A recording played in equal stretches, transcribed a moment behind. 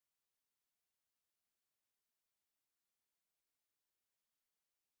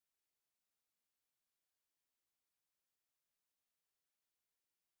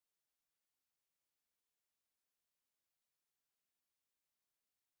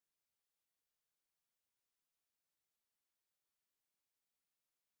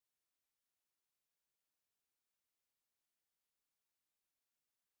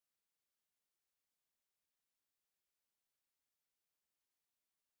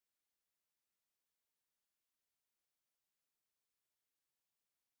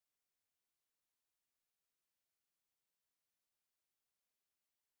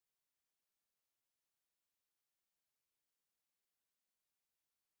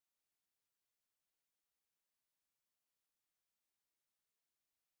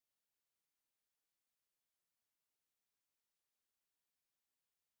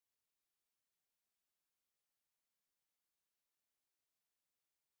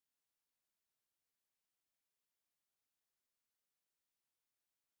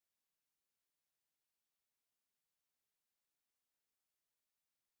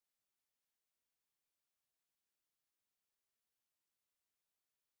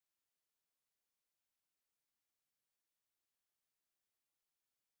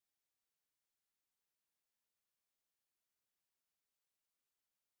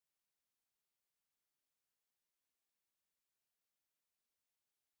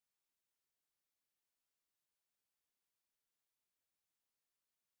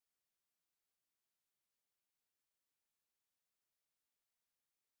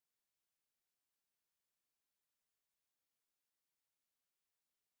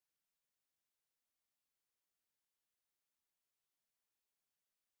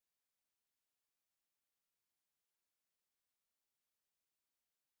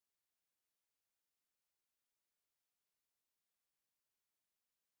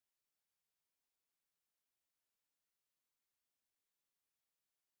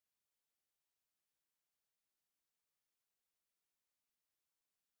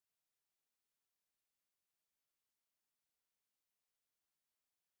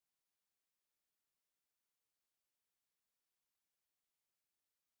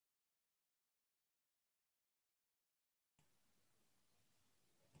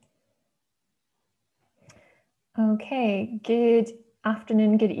Okay, good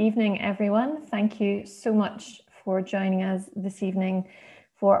afternoon, good evening, everyone. Thank you so much for joining us this evening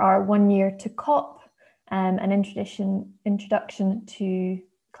for our 1 year to COP, an introduction to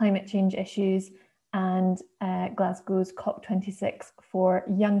climate change issues and Glasgow's COP26 for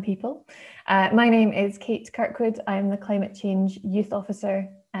young people. My name is Kate Kirkwood. I'm the Climate Change Youth Officer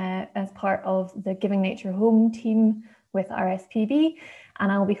as part of the Giving Nature Home team with RSPB,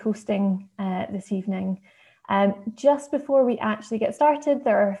 and I'll be hosting this evening. Just before we actually get started,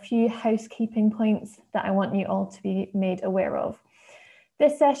 there are a few housekeeping points that I want you all to be made aware of.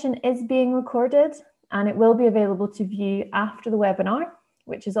 This session is being recorded and it will be available to view after the webinar,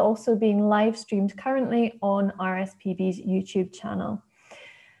 which is also being live streamed currently on RSPB's YouTube channel.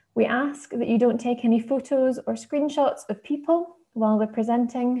 We ask that you don't take any photos or screenshots of people while they're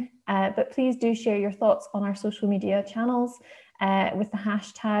presenting, but please do share your thoughts on our social media channels with the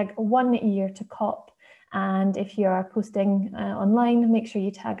hashtag 1 year to COP. And if you are posting online, make sure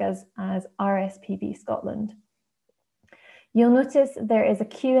you tag us as RSPB Scotland. You'll notice there is a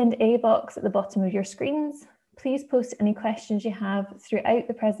Q&A box at the bottom of your screens. Please post any questions you have throughout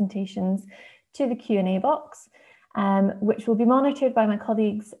the presentations to the Q&A box, which will be monitored by my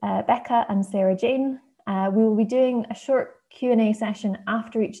colleagues Becca and Sarah Jane. We will be doing a short Q&A session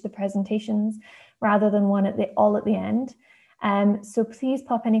after each of the presentations rather than one all at the end. So please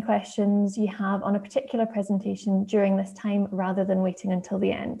pop any questions you have on a particular presentation during this time rather than waiting until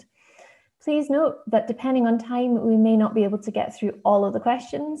the end. Please note that depending on time, we may not be able to get through all of the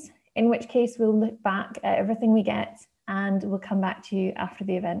questions, in which case we'll look back at everything we get and we'll come back to you after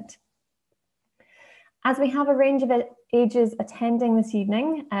the event. As we have a range of ages attending this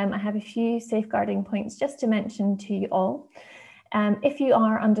evening, I have a few safeguarding points just to mention to you all. If you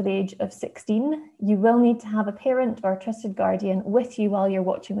are under the age of 16, you will need to have a parent or a trusted guardian with you while you're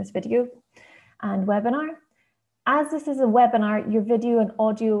watching this video and webinar. As this is a webinar, your video and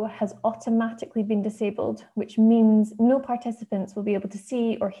audio has automatically been disabled, which means no participants will be able to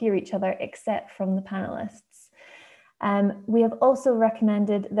see or hear each other except from the panelists. We have also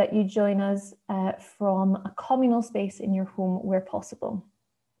recommended that you join us from a communal space in your home where possible.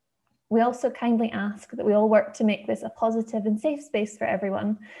 We also kindly ask that we all work to make this a positive and safe space for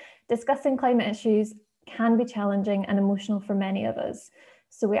everyone. Discussing climate issues can be challenging and emotional for many of us,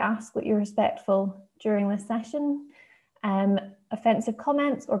 so we ask that you're respectful during this session. Offensive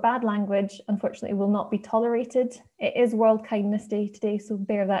comments or bad language, unfortunately, will not be tolerated. It is World Kindness Day today, so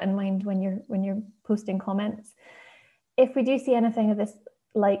bear that in mind when you're posting comments. If we do see anything of this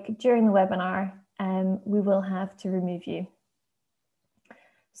like during the webinar, we will have to remove you.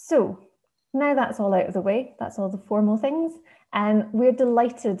 So now that's all out of the way, that's all the formal things. We're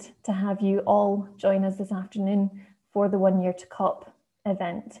delighted to have you all join us this afternoon for the 1 year to COP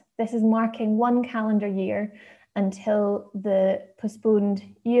event. This is marking 1 calendar year until the postponed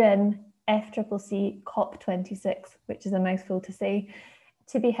UNFCCC COP26, which is a mouthful to say,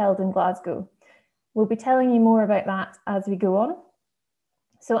 to be held in Glasgow. We'll be telling you more about that as we go on.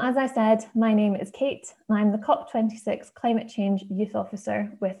 So as I said, my name is Kate and I'm the COP26 Climate Change Youth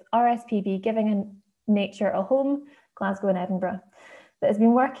Officer with RSPB Giving Nature a Home, Glasgow and Edinburgh, that has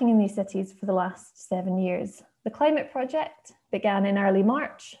been working in these cities for the last 7 years. The Climate Project began in early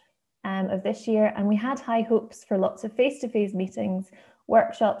March of this year, and we had high hopes for lots of face-to-face meetings,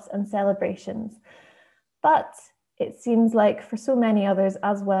 workshops and celebrations. But it seems like for so many others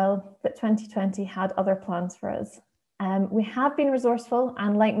as well, that 2020 had other plans for us. We have been resourceful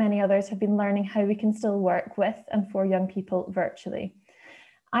and, like many others, have been learning how we can still work with and for young people virtually.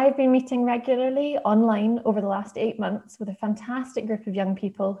 I've been meeting regularly online over the last 8 months with a fantastic group of young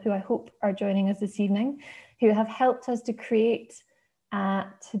people who I hope are joining us this evening, who have helped us to create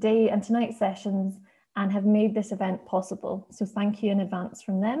today and tonight's sessions and have made this event possible. So thank you in advance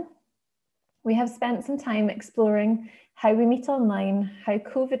from them. We have spent some time exploring how we meet online, how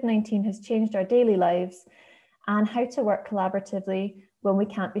COVID-19 has changed our daily lives, and how to work collaboratively when we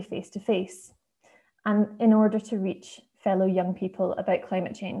can't be face to face, and in order to reach fellow young people about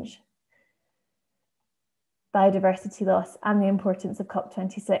climate change, biodiversity loss, and the importance of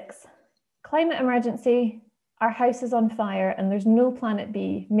COP26. Climate emergency, our house is on fire and there's no planet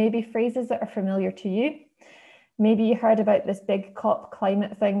B, maybe phrases that are familiar to you. Maybe you heard about this big COP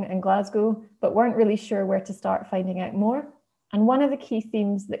climate thing in Glasgow, but weren't really sure where to start finding out more. And one of the key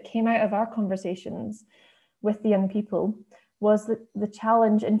themes that came out of our conversations with the young people was the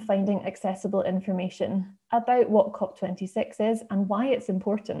challenge in finding accessible information about what COP26 is and why it's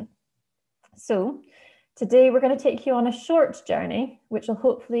important. So today we're going to take you on a short journey, which will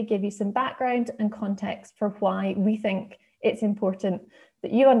hopefully give you some background and context for why we think it's important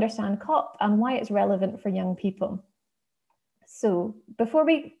that you understand COP and why it's relevant for young people. So before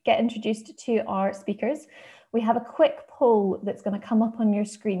we get introduced to our speakers, we have a quick poll that's going to come up on your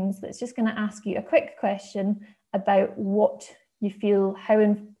screens that's just going to ask you a quick question about what you feel, how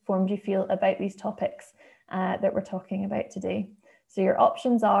informed you feel about these topics that we're talking about today. So your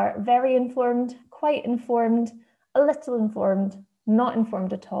options are very informed, quite informed, a little informed, not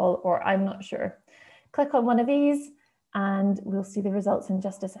informed at all, or I'm not sure. Click on one of these and we'll see the results in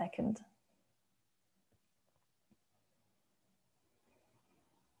just a second.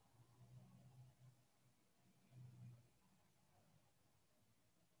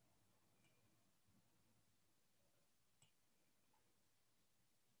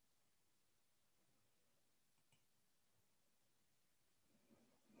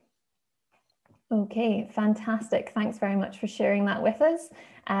 Okay, fantastic. Thanks very much for sharing that with us.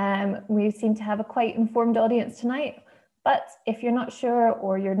 We seem to have a quite informed audience tonight, but if you're not sure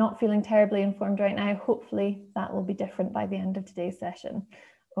or you're not feeling terribly informed right now, hopefully that will be different by the end of today's session.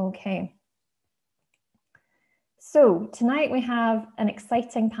 Okay. So tonight we have an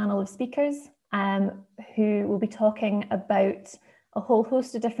exciting panel of speakers who will be talking about a whole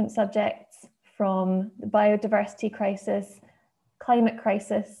host of different subjects, from the biodiversity crisis, climate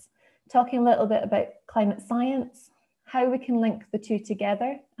crisis, talking a little bit about climate science, how we can link the two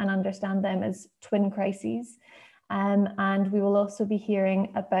together and understand them as twin crises. And we will also be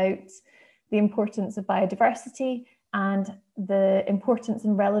hearing about the importance of biodiversity and the importance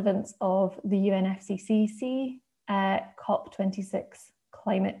and relevance of the UNFCCC COP26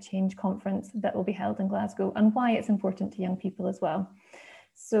 climate change conference that will be held in Glasgow, and why it's important to young people as well.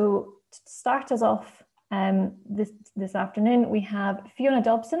 So to start us off this afternoon, we have Fiona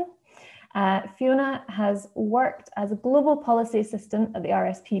Dobson. Fiona has worked as a global policy assistant at the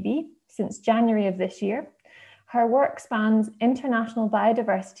RSPB since January of this year. Her work spans international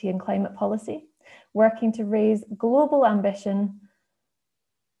biodiversity and climate policy, working to raise global ambition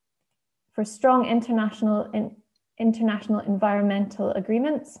for strong international environmental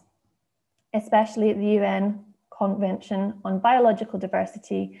agreements, especially the UN Convention on Biological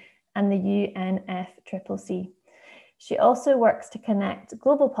Diversity and the UNFCCC. She also works to connect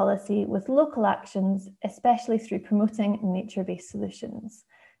global policy with local actions, especially through promoting nature-based solutions.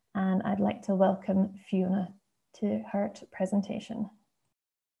 And I'd like to welcome Fiona to her presentation.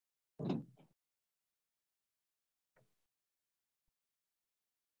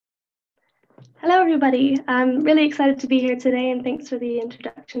 Hello, everybody. I'm really excited to be here today, and thanks for the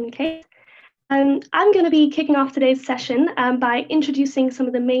introduction, Kate. I'm going to be kicking off today's session by introducing some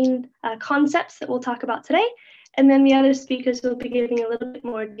of the main concepts that we'll talk about today, and then the other speakers will be giving a little bit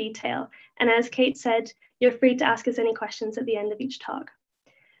more detail. And as Kate said, you're free to ask us any questions at the end of each talk.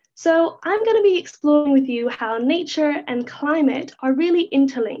 So I'm going to be exploring with you how nature and climate are really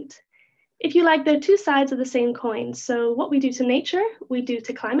interlinked. If you like, they're two sides of the same coin. So what we do to nature, we do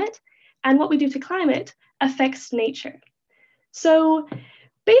to climate, and what we do to climate affects nature. So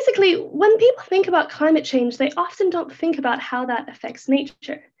basically, when people think about climate change, they often don't think about how that affects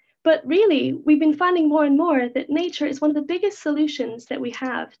nature. But really, we've been finding more and more that nature is one of the biggest solutions that we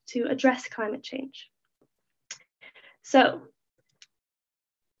have to address climate change. So,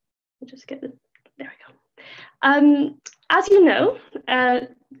 I'll just get the, there we go. As you know,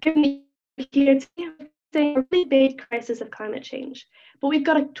 given here today, a really big crisis of climate change, but we've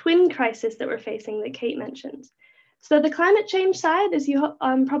got a twin crisis that we're facing that Kate mentioned. So the climate change side, as you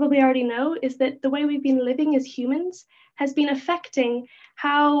probably already know, is that the way we've been living as humans has been affecting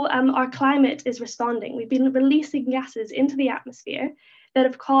how our climate is responding. We've been releasing gases into the atmosphere that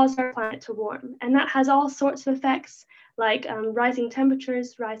have caused our planet to warm. And that has all sorts of effects like rising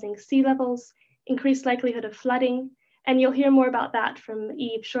temperatures, rising sea levels, increased likelihood of flooding. And you'll hear more about that from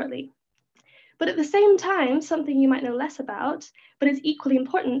Eve shortly. But at the same time, something you might know less about, but is equally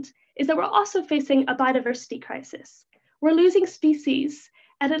important, is that we're also facing a biodiversity crisis. We're losing species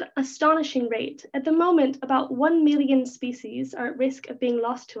at an astonishing rate. At the moment, about 1 million species are at risk of being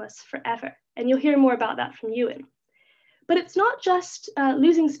lost to us forever. And you'll hear more about that from Ewan. But it's not just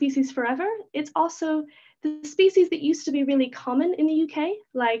losing species forever, it's also the species that used to be really common in the UK,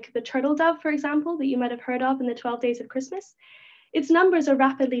 like the turtle dove, for example, that you might have heard of in the 12 Days of Christmas. Its numbers are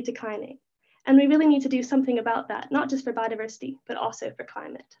rapidly declining. And we really need to do something about that, not just for biodiversity, but also for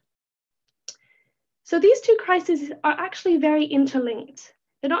climate. So these two crises are actually very interlinked.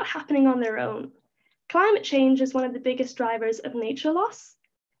 They're not happening on their own. Climate change is one of the biggest drivers of nature loss,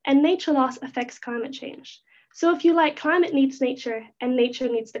 and nature loss affects climate change. So if you like, climate needs nature and nature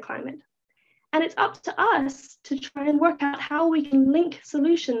needs the climate. And it's up to us to try and work out how we can link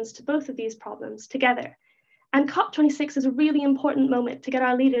solutions to both of these problems together. And COP26 is a really important moment to get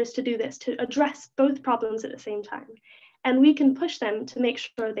our leaders to do this, to address both problems at the same time. And we can push them to make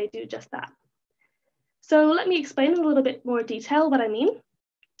sure they do just that. So let me explain in a little bit more detail what I mean.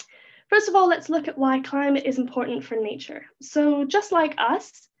 First of all, let's look at why climate is important for nature. So just like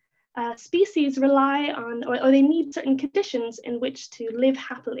us, species rely on, or they need certain conditions in which to live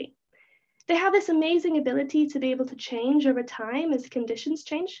happily. They have this amazing ability to be able to change over time as conditions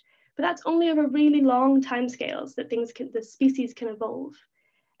change, but that's only over really long timescales that the species can evolve.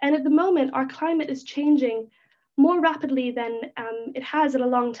 And at the moment, our climate is changing more rapidly than it has in a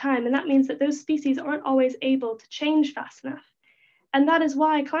long time. And that means that those species aren't always able to change fast enough. And that is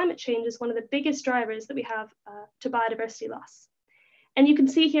why climate change is one of the biggest drivers that we have to biodiversity loss. And you can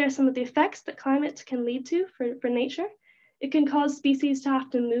see here some of the effects that climate can lead to for nature. It can cause species to have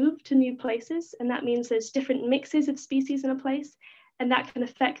to move to new places. And that means there's different mixes of species in a place. And that can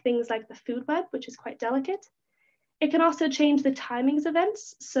affect things like the food web, which is quite delicate. It can also change the timings of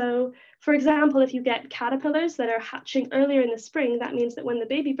events. So for example, if you get caterpillars that are hatching earlier in the spring, that means that when the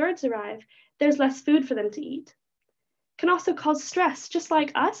baby birds arrive, there's less food for them to eat. Can also cause stress, just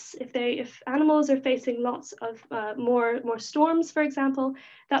like us. If animals are facing lots of more storms, for example,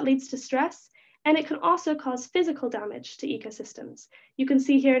 that leads to stress. And it can also cause physical damage to ecosystems. You can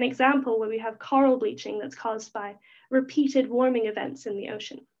see here an example where we have coral bleaching that's caused by repeated warming events in the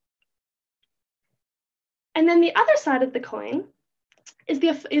ocean. And then the other side of the coin is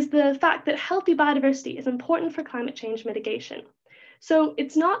the fact that healthy biodiversity is important for climate change mitigation. So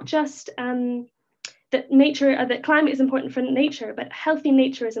it's not just that climate is important for nature, but healthy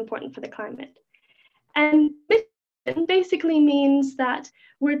nature is important for the climate. And it basically means that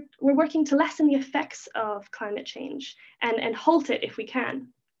we're working to lessen the effects of climate change and halt it if we can.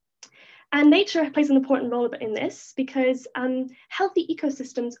 And nature plays an important role in this because healthy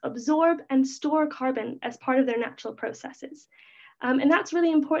ecosystems absorb and store carbon as part of their natural processes. And that's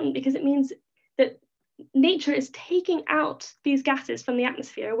really important because it means that nature is taking out these gases from the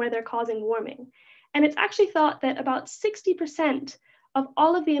atmosphere where they're causing warming. And it's actually thought that about 60% of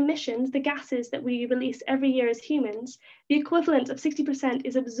all of the emissions, the gases that we release every year as humans, the equivalent of 60%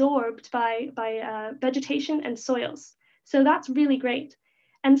 is absorbed by vegetation and soils. So that's really great.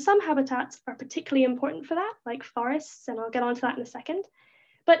 And some habitats are particularly important for that, like forests, and I'll get onto that in a second.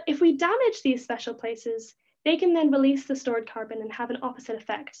 But if we damage these special places, they can then release the stored carbon and have an opposite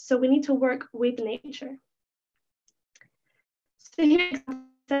effect. So we need to work with nature. So here's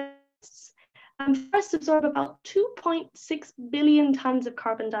forests absorb about 2.6 billion tons of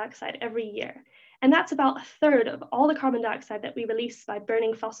carbon dioxide every year. And that's about a third of all the carbon dioxide that we release by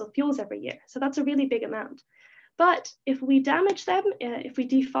burning fossil fuels every year. So that's a really big amount. But if we damage them, if we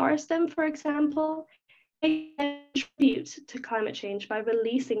deforest them, for example, they contribute to climate change by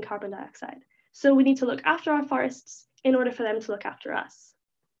releasing carbon dioxide. So we need to look after our forests in order for them to look after us.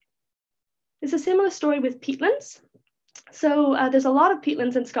 It's a similar story with peatlands. So there's a lot of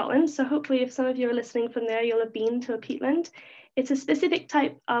peatlands in Scotland. So hopefully if some of you are listening from there, you'll have been to a peatland. It's a specific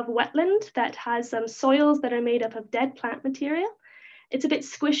type of wetland that has some soils that are made up of dead plant material. It's a bit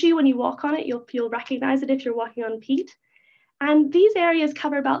squishy when you walk on it. You'll recognize it if you're walking on peat. And these areas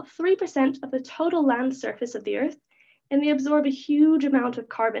cover about 3% of the total land surface of the Earth, and they absorb a huge amount of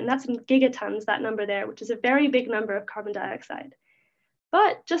carbon. That's in gigatons, that number there, which is a very big number of carbon dioxide.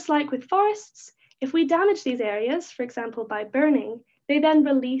 But just like with forests, if we damage these areas, for example, by burning, they then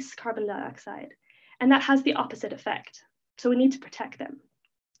release carbon dioxide, and that has the opposite effect. So we need to protect them.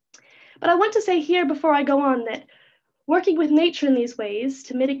 But I want to say here before I go on that working with nature in these ways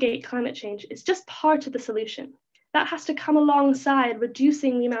to mitigate climate change is just part of the solution. That has to come alongside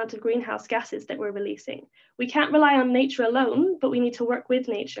reducing the amount of greenhouse gases that we're releasing. We can't rely on nature alone, but we need to work with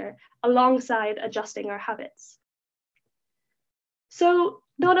nature alongside adjusting our habits. So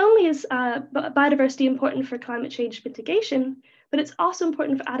not only is biodiversity important for climate change mitigation, but it's also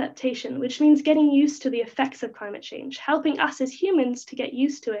important for adaptation, which means getting used to the effects of climate change, helping us as humans to get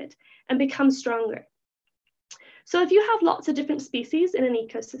used to it and become stronger. So if you have lots of different species in an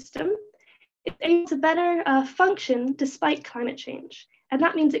ecosystem, it's able to better function despite climate change. And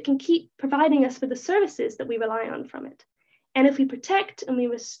that means it can keep providing us with the services that we rely on from it. And if we protect and we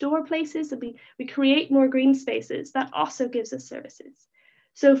restore places and we create more green spaces, that also gives us services.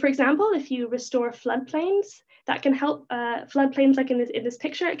 So for example, if you restore floodplains, that can help floodplains like in this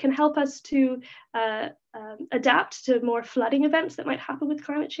picture, it can help us to adapt to more flooding events that might happen with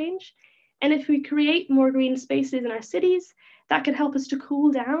climate change. And if we create more green spaces in our cities, that can help us to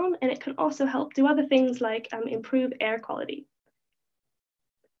cool down, and it can also help do other things like improve air quality.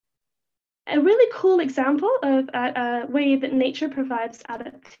 A really cool example of a way that nature provides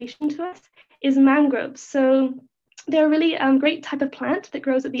adaptation to us is mangroves. So they're a really great type of plant that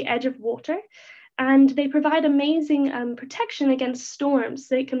grows at the edge of water, and they provide amazing protection against storms.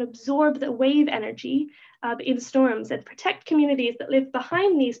 They can absorb the wave energy in storms and protect communities that live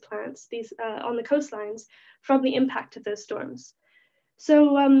behind these plants, on the coastlines, from the impact of those storms.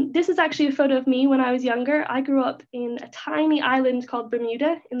 So this is actually a photo of me when I was younger. I grew up in a tiny island called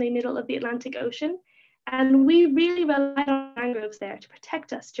Bermuda in the middle of the Atlantic Ocean. And we really relied on mangroves there to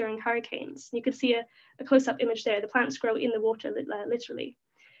protect us during hurricanes. You can see a close-up image there. The plants grow in the water, literally.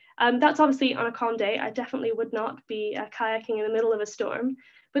 That's obviously on a calm day. I definitely would not be kayaking in the middle of a storm.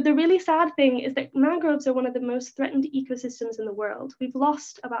 But the really sad thing is that mangroves are one of the most threatened ecosystems in the world. We've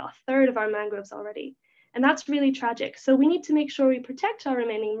lost about a third of our mangroves already. And that's really tragic. So we need to make sure we protect our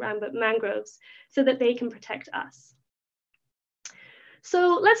remaining mangroves so that they can protect us.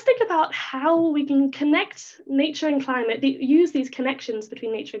 So let's think about how we can connect nature and climate, use these connections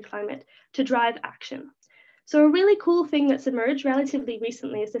between nature and climate to drive action. So a really cool thing that's emerged relatively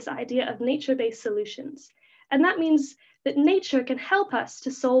recently is this idea of nature-based solutions. And that means that nature can help us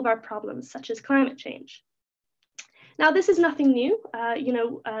to solve our problems, such as climate change. Now, this is nothing new.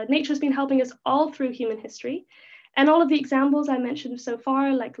 Nature's been helping us all through human history. And all of the examples I mentioned so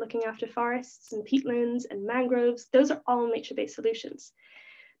far, like looking after forests and peatlands and mangroves, those are all nature-based solutions.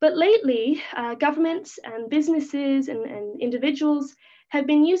 But lately, governments and businesses and individuals have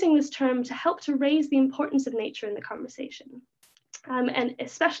been using this term to help to raise the importance of nature in the conversation, and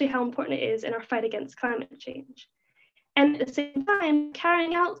especially how important it is in our fight against climate change. And at the same time,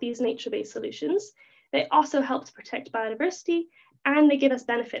 carrying out these nature-based solutions, they also help to protect biodiversity, and they give us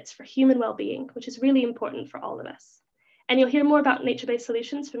benefits for human well-being, which is really important for all of us. And you'll hear more about nature-based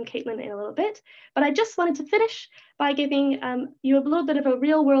solutions from Caitlin in a little bit, but I just wanted to finish by giving you a little bit of a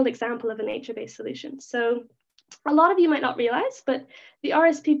real-world example of a nature-based solution. So a lot of you might not realize, but the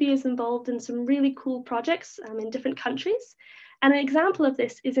RSPB is involved in some really cool projects in different countries. And an example of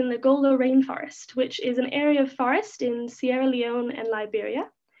this is in the Gola rainforest, which is an area of forest in Sierra Leone and Liberia.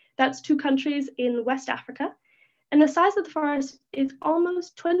 That's 2 countries in West Africa. And the size of the forest is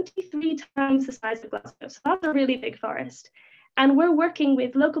almost 23 times the size of Glasgow. So that's a really big forest. And we're working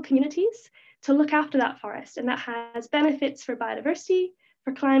with local communities to look after that forest. And that has benefits for biodiversity,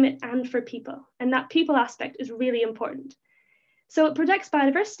 for climate, and for people. And that people aspect is really important. So it protects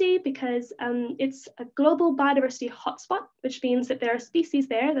biodiversity because it's a global biodiversity hotspot, which means that there are species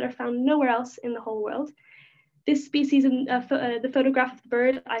there that are found nowhere else in the whole world. This species in the photograph of the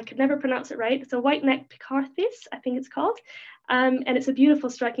bird, I could never pronounce it right. It's a white-necked picarthus, I think it's called. And it's a beautiful,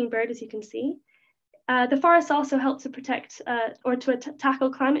 striking bird, as you can see. The forests also help to protect or to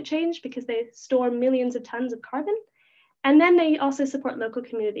tackle climate change because they store millions of tons of carbon. And then they also support local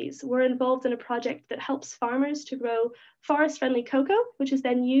communities. We're involved in a project that helps farmers to grow forest-friendly cocoa, which is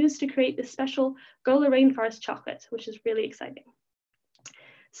then used to create this special Gola rainforest chocolate, which is really exciting.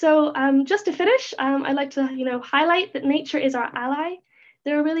 So just to finish, I'd like to highlight that nature is our ally.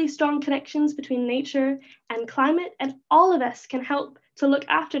 There are really strong connections between nature and climate, and all of us can help to look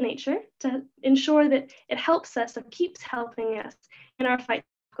after nature to ensure that it helps us or keeps helping us in our fight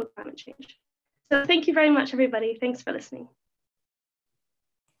for climate change. So thank you very much, everybody. Thanks for listening.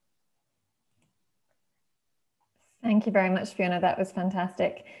 Thank you very much, Fiona. That was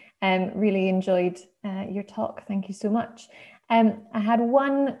fantastic. Really enjoyed your talk. Thank you so much. I had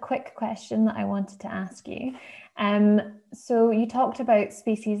one quick question that I wanted to ask you. So you talked about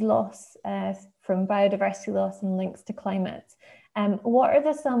species loss from biodiversity loss and links to climate. What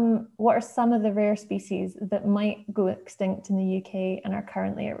are some of the rare species that might go extinct in the UK and are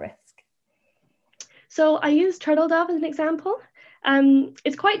currently at risk? So I use turtle dove as an example.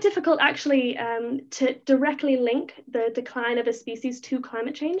 It's quite difficult actually to directly link the decline of a species to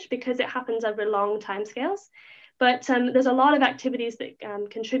climate change because it happens over long timescales. But there's a lot of activities that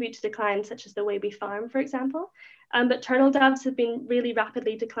contribute to decline, such as the way we farm, for example. But turtle doves have been really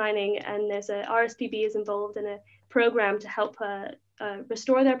rapidly declining, and there's RSPB is involved in a program to help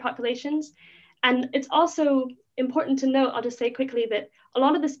restore their populations. And it's also important to note, I'll just say quickly, that a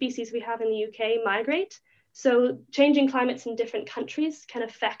lot of the species we have in the UK migrate. So changing climates in different countries can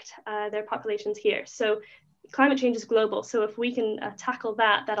affect their populations here. So climate change is global. So if we can tackle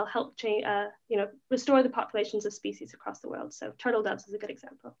that, that'll help restore the populations of species across the world. So turtle doves is a good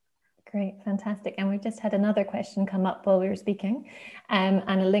example. Great, fantastic. And we've just had another question come up while we were speaking, and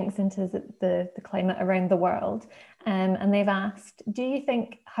it links into the climate around the world. And they've asked, do you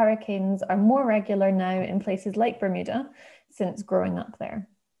think hurricanes are more regular now in places like Bermuda since growing up there?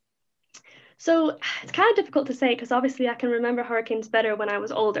 So it's kind of difficult to say because obviously I can remember hurricanes better when I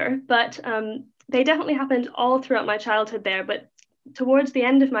was older, but they definitely happened all throughout my childhood there. But towards the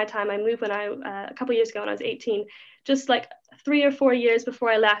end of my time, I moved when a couple of years ago when I was 18, just like 3 or 4 years before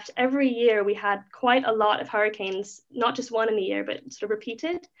I left, every year we had quite a lot of hurricanes, not just one in a year, but sort of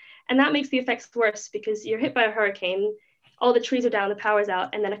repeated. And that makes the effects worse because you're hit by a hurricane, all the trees are down, the power's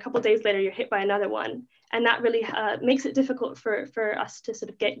out, and then a couple of days later you're hit by another one. And that really makes it difficult for us to sort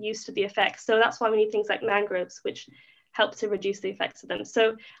of get used to the effects. So that's why we need things like mangroves, which help to reduce the effects of them.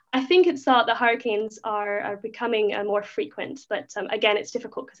 So I think it's thought that hurricanes are becoming more frequent, but again, it's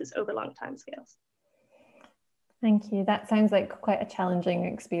difficult because it's over long time scales. Thank you. That sounds like quite a challenging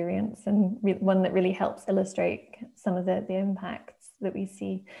experience and one that really helps illustrate some of the impacts that we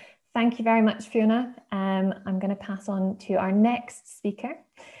see. Thank you very much, Fiona. I'm going to pass on to our next speaker.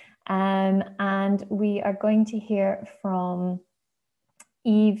 And we are going to hear from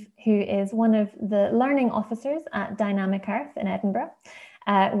Eve, who is one of the learning officers at Dynamic Earth in Edinburgh,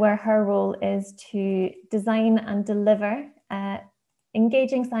 where her role is to design and deliver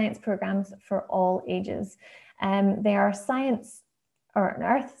engaging science programs for all ages. They are an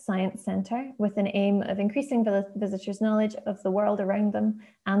Earth Science Centre with an aim of increasing visitors' knowledge of the world around them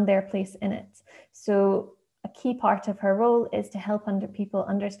and their place in it. So a key part of her role is to help people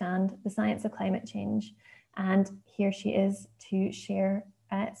understand the science of climate change. And here she is to share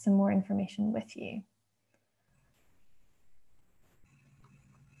some more information with you.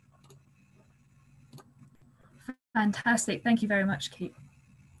 Fantastic. Thank you very much, Kate.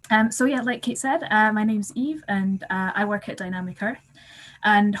 So yeah, like Kate said, my name's Eve and I work at Dynamic Earth.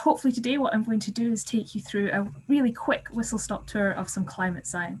 And hopefully today what I'm going to do is take you through a really quick whistle-stop tour of some climate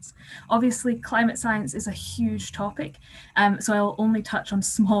science. Obviously, climate science is a huge topic, so I'll only touch on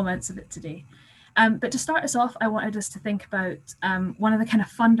small amounts of it today. But to start us off, I wanted us to think about one of the kind of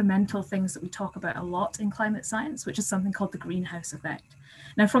fundamental things that we talk about a lot in climate science, which is something called the greenhouse effect.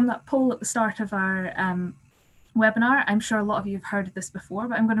 Now, from that poll at the start of our webinar, I'm sure a lot of you have heard of this before,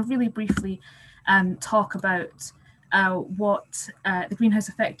 but I'm going to really briefly talk about what the greenhouse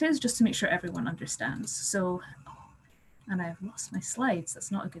effect is, just to make sure everyone understands. So, and I've lost my slides.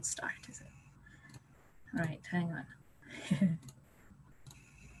 That's not a good start, is it? All right, hang on.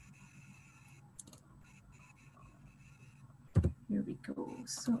 Here we go.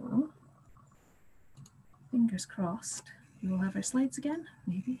 So, fingers crossed, we'll have our slides again,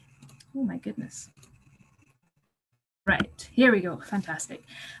 maybe. Oh my goodness. Right, here we go, fantastic.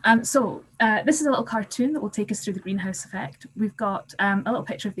 This is a little cartoon that will take us through the greenhouse effect. We've got a little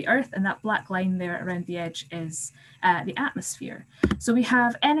picture of the Earth, and that black line there around the edge is the atmosphere. So we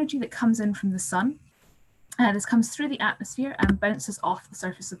have energy that comes in from the sun. This comes through the atmosphere and bounces off the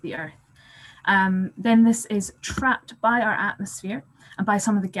surface of the Earth. Then this is trapped by our atmosphere and by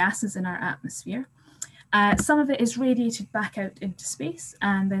some of the gases in our atmosphere. Some of it is radiated back out into space,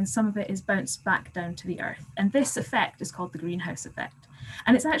 and then some of it is bounced back down to the Earth. And this effect is called the greenhouse effect.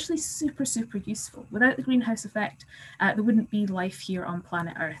 And it's actually super, super useful. Without the greenhouse effect, there wouldn't be life here on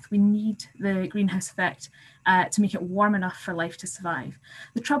planet Earth. We need the greenhouse effect to make it warm enough for life to survive.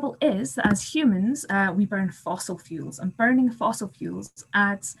 The trouble is that as humans, we burn fossil fuels, and burning fossil fuels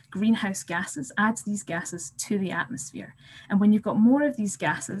adds greenhouse gases, adds these gases to the atmosphere. And when you've got more of these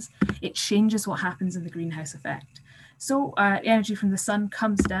gases, it changes what happens in the greenhouse effect. So the energy from the sun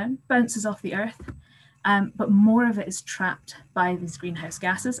comes down, bounces off the Earth, but more of it is trapped by these greenhouse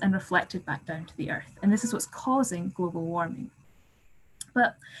gases and reflected back down to the Earth. And this is what's causing global warming.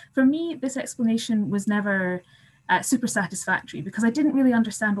 But for me, this explanation was never super satisfactory because I didn't really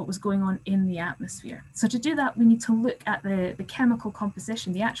understand what was going on in the atmosphere. So to do that, we need to look at the chemical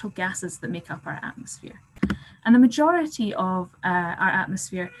composition, the actual gases that make up our atmosphere. And the majority of our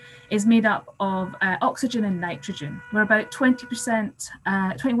atmosphere is made up of oxygen and nitrogen. We're about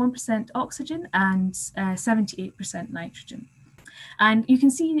 21% oxygen and 78% nitrogen. And you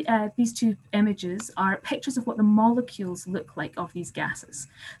can see these two images are pictures of what the molecules look like of these gases.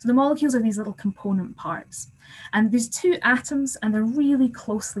 So the molecules are these little component parts. And there's two atoms and they're really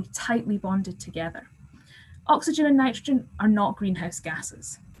closely, tightly bonded together. Oxygen and nitrogen are not greenhouse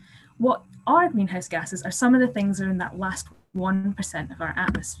gases. What are greenhouse gases are some of the things that are in that last 1% of our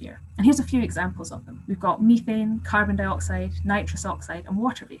atmosphere. And here's a few examples of them. We've got methane, carbon dioxide, nitrous oxide, and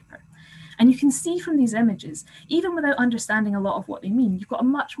water vapor. And you can see from these images, even without understanding a lot of what they mean, you've got a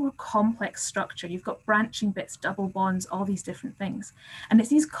much more complex structure. You've got branching bits, double bonds, all these different things. And it's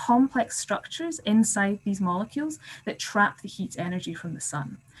these complex structures inside these molecules that trap the heat energy from the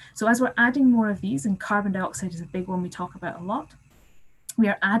sun. So as we're adding more of these, and carbon dioxide is a big one we talk about a lot, we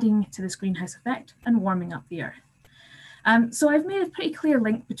are adding to this greenhouse effect and warming up the Earth. So I've made a pretty clear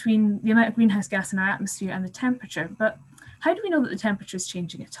link between the amount of greenhouse gas in our atmosphere and the temperature, but how do we know that the temperature is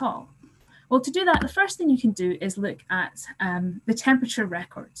changing at all? Well, to do that, the first thing you can do is look at the temperature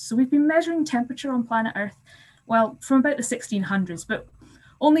records. So we've been measuring temperature on planet Earth, well, from about the 1600s, but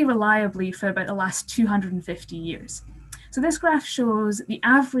only reliably for about the last 250 years. So this graph shows the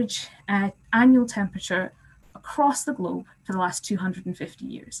average annual temperature across the globe for the last 250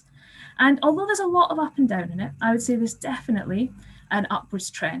 years. And although there's a lot of up and down in it, I would say there's definitely an upwards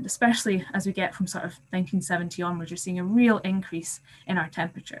trend, especially as we get from sort of 1970 onwards, you're seeing a real increase in our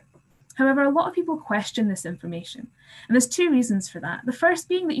temperature. However, a lot of people question this information, and there's two reasons for that. The first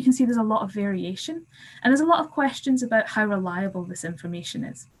being that you can see there's a lot of variation, and there's a lot of questions about how reliable this information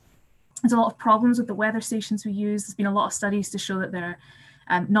is. There's a lot of problems with the weather stations we use. There's been a lot of studies to show that they're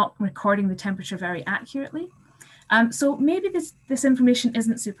not recording the temperature very accurately. So maybe this information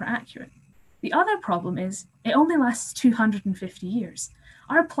isn't super accurate. The other problem is it only lasts 250 years.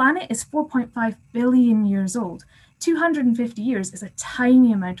 Our planet is 4.5 billion years old. 250 years is a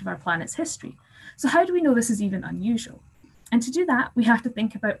tiny amount of our planet's history. So how do we know this is even unusual? And to do that, we have to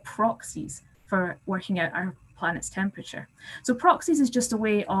think about proxies for working out our planet's temperature. So proxies is just a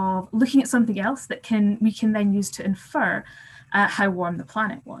way of looking at something else that we can then use to infer how warm the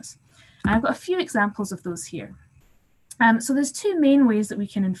planet was. And I've got a few examples of those here. So there's two main ways that we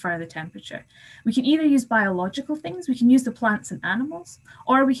can infer the temperature. We can either use biological things, we can use the plants and animals,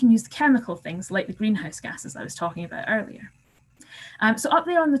 or we can use the chemical things like the greenhouse gases I was talking about earlier. So up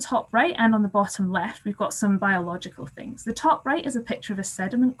there on the top right and on the bottom left, we've got some biological things. The top right is a picture of a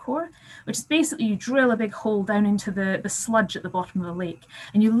sediment core, which is basically you drill a big hole down into the sludge at the bottom of the lake,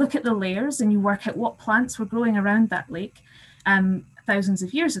 and you look at the layers and you work out what plants were growing around that lake thousands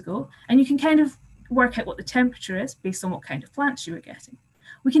of years ago, and you can kind of work out what the temperature is based on what kind of plants you were getting.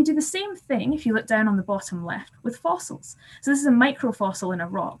 We can do the same thing if you look down on the bottom left with fossils. So this is a microfossil in a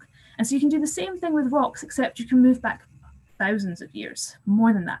rock. And so you can do the same thing with rocks, except you can move back thousands of years,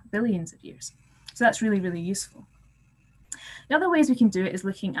 more than that, billions of years. So that's really, really useful. The other ways we can do it is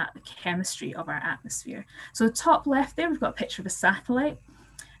looking at the chemistry of our atmosphere. So top left there, we've got a picture of a satellite.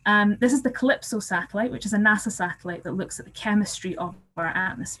 This is the Calypso satellite, which is a NASA satellite that looks at the chemistry of our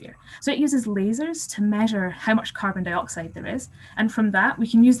atmosphere. So it uses lasers to measure how much carbon dioxide there is. And from that, we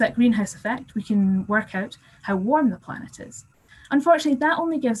can use that greenhouse effect. We can work out how warm the planet is. Unfortunately, that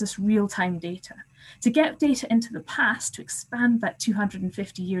only gives us real-time data. To get data into the past, to expand that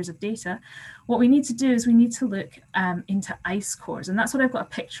 250 years of data, what we need to do is we need to look into ice cores. And that's what I've got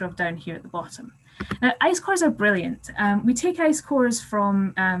a picture of down here at the bottom. Now, ice cores are brilliant. We take ice cores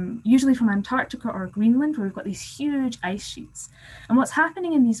from, usually from Antarctica or Greenland, where we've got these huge ice sheets. And what's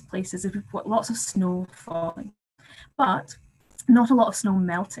happening in these places is we've got lots of snow falling, but not a lot of snow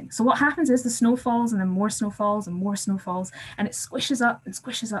melting. So what happens is the snow falls and then more snow falls and more snow falls, and it squishes up and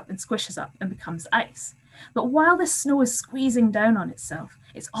squishes up and squishes up and becomes ice. But while this snow is squeezing down on itself,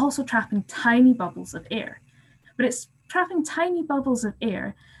 it's also trapping tiny bubbles of air. But it's trapping tiny bubbles of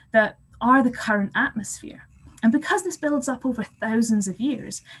air that are the current atmosphere. And because this builds up over thousands of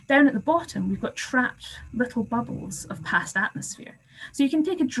years, down at the bottom, we've got trapped little bubbles of past atmosphere. So you can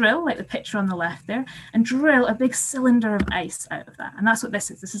take a drill, like the picture on the left there, and drill a big cylinder of ice out of that. And that's what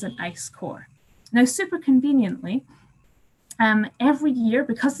this is. This is an ice core. Now, super conveniently, every year,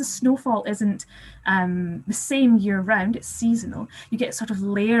 because the snowfall isn't the same year round, it's seasonal, you get sort of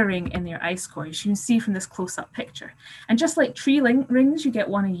layering in your ice core, as you can see from this close-up picture. And just like tree rings, you get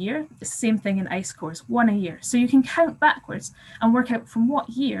one a year, it's the same thing in ice cores, one a year. So you can count backwards and work out from what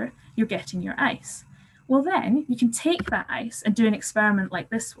year you're getting your ice. Well, then you can take that ice and do an experiment like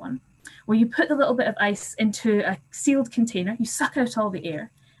this one, where you put the little bit of ice into a sealed container, you suck out all the air,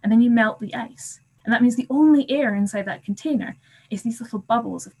 and then you melt the ice. And that means the only air inside that container is these little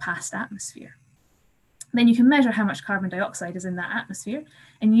bubbles of past atmosphere. Then you can measure how much carbon dioxide is in that atmosphere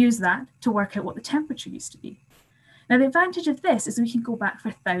and use that to work out what the temperature used to be. Now, the advantage of this is we can go back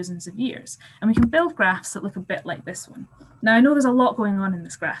for thousands of years, and we can build graphs that look a bit like this one. Now, I know there's a lot going on in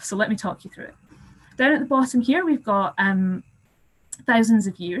this graph, so let me talk you through it. Down at the bottom here, we've got thousands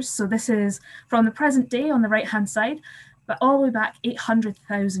of years. So this is from the present day on the right-hand side, but all the way back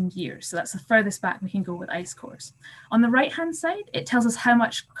 800,000 years. So that's the furthest back we can go with ice cores. On the right-hand side, it tells us how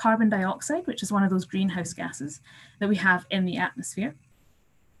much carbon dioxide, which is one of those greenhouse gases that we have in the atmosphere.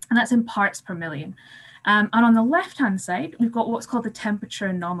 And that's in parts per million. And on the left-hand side, we've got what's called the temperature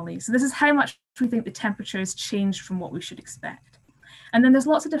anomaly. So this is how much we think the temperature has changed from what we should expect. And then there's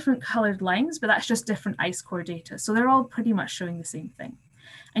lots of different colored lines, but that's just different ice core data. So they're all pretty much showing the same thing.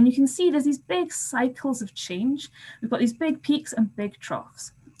 And you can see there's these big cycles of change. We've got these big peaks and big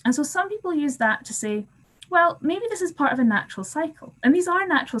troughs. And so some people use that to say, Well, maybe this is part of a natural cycle. And these are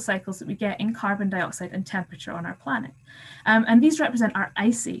natural cycles that we get in carbon dioxide and temperature on our planet. And these represent our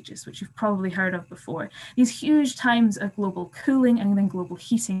ice ages, which you've probably heard of before. These huge times of global cooling and then global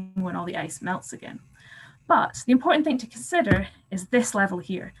heating when all the ice melts again. But the important thing to consider is this level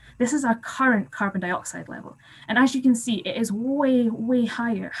here. This is our current carbon dioxide level. And as you can see, it is way, way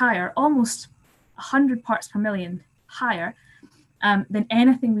higher, almost 100 parts per million higher than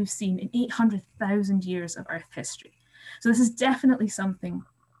anything we've seen in 800,000 years of Earth history. So this is definitely something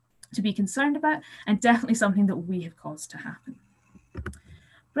to be concerned about and definitely something that we have caused to happen.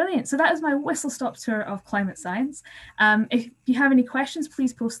 Brilliant. So that is my whistle-stop tour of climate science. If you have any questions,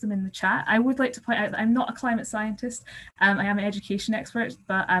 please post them in the chat. I would like to point out that I'm not a climate scientist. I am an education expert,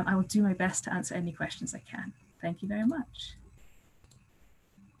 but I will do my best to answer any questions I can. Thank you very much.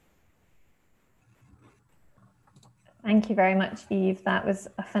 Thank you very much, Eve. That was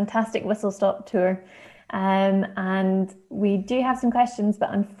a fantastic whistle-stop tour. And we do have some questions,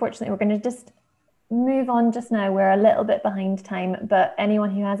 but unfortunately, we're going to just move on just now. We're a little bit behind time, but anyone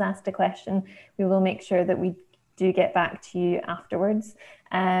who has asked a question, we will make sure that we do get back to you afterwards.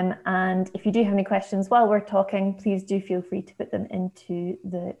 And if you do have any questions while we're talking, please do feel free to put them into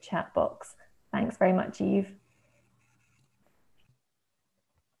the chat box. Thanks very much, Eve.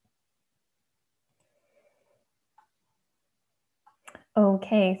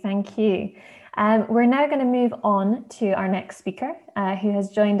 Okay, thank you. We're now going to move on to our next speaker, who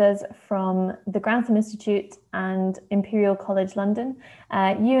has joined us from the Grantham Institute and Imperial College London.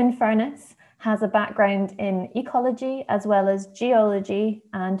 Ewan Furness has a background in ecology as well as geology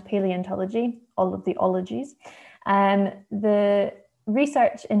and paleontology, all of the ologies. The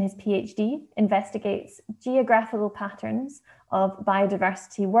research in his PhD investigates geographical patterns of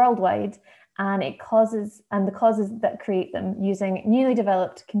biodiversity worldwide and the causes that create them using newly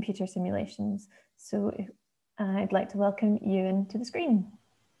developed computer simulations. So I'd like to welcome Ewan to the screen.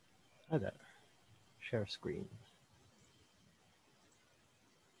 Hi there. Share screen.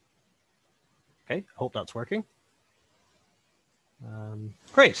 Okay, hope that's working.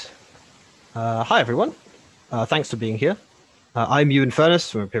 Great. Hi, everyone. Thanks for being here. I'm Ewan Furness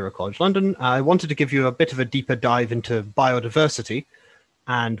from Imperial College London. I wanted to give you a bit of a deeper dive into biodiversity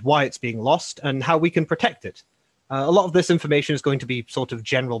and why it's being lost and how we can protect it. A lot of this information is going to be sort of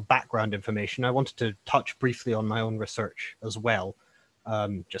general background information. I wanted to touch briefly on my own research as well,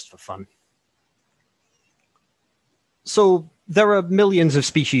 just for fun. So there are millions of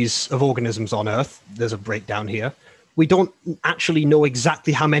species of organisms on Earth. There's a breakdown here. We don't actually know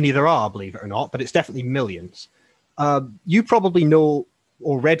exactly how many there are, believe it or not, but it's definitely millions. You probably know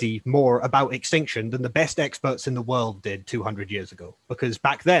already more about extinction than the best experts in the world did 200 years ago, because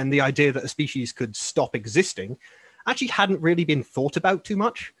back then the idea that a species could stop existing actually hadn't really been thought about too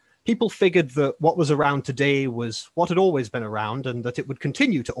much. People figured that what was around today was what had always been around and that it would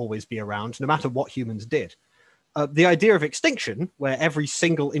continue to always be around no matter what humans did. The idea of extinction, where every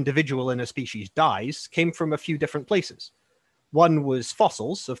single individual in a species dies, came from a few different places. One was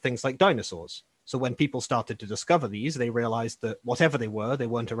fossils of things like dinosaurs. So when people started to discover these, they realized that whatever they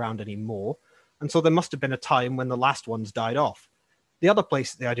weren't around anymore. And so there must have been a time when the last ones died off. The other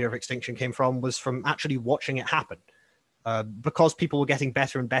place the idea of extinction came from was from actually watching it happen. Because people were getting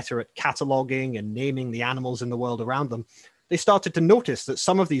better and better at cataloging and naming the animals in the world around them, they started to notice that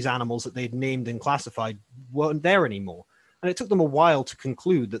some of these animals that they'd named and classified weren't there anymore. And it took them a while to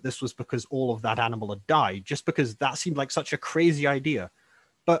conclude that this was because all of that animal had died, just because that seemed like such a crazy idea.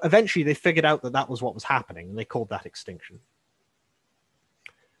 But eventually they figured out that that was what was happening, and they called that extinction.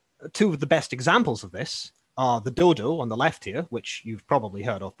 Two of the best examples of this are the dodo on the left here, which you've probably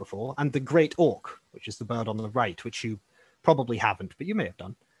heard of before, and the great auk, which is the bird on the right, which you probably haven't, but you may have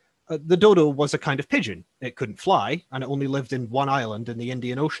done. The dodo was a kind of pigeon. It couldn't fly, and it only lived in one island in the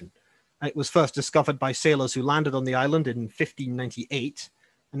Indian Ocean. It was first discovered by sailors who landed on the island in 1598,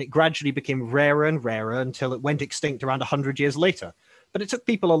 and it gradually became rarer and rarer until it went extinct around 100 years later. But it took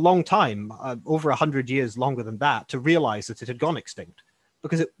people a long time, over 100 years longer than that, to realize that it had gone extinct,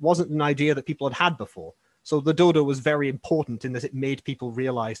 because it wasn't an idea that people had had before. So the dodo was very important in that it made people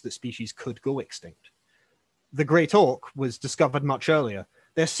realize that species could go extinct. The great auk was discovered much earlier.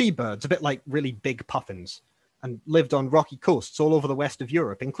 They're seabirds, a bit like really big puffins, and lived on rocky coasts all over the west of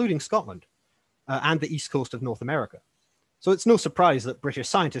Europe, including Scotland, and the east coast of North America. So it's no surprise that British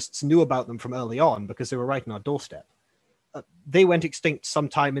scientists knew about them from early on, because they were right on our doorstep. They went extinct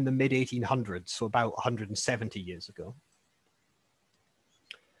sometime in the mid-1800s, so about 170 years ago.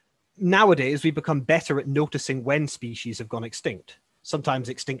 Nowadays, we become better at noticing when species have gone extinct. Sometimes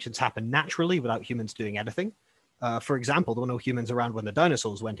extinctions happen naturally without humans doing anything. For example, there were no humans around when the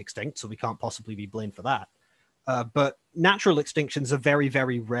dinosaurs went extinct, so we can't possibly be blamed for that. but natural extinctions are very,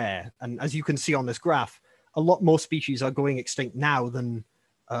 very rare. And as you can see on this graph, a lot more species are going extinct now than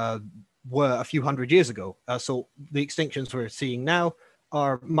were a few hundred years ago. So the extinctions we're seeing now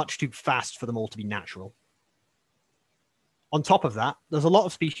are much too fast for them all to be natural. On top of that, there's a lot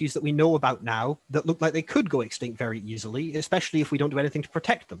of species that we know about now that look like they could go extinct very easily, especially if we don't do anything to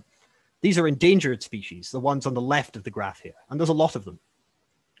protect them. These are endangered species, the ones on the left of the graph here, and there's a lot of them.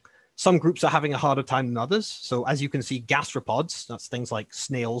 Some groups are having a harder time than others. So as you can see, gastropods, that's things like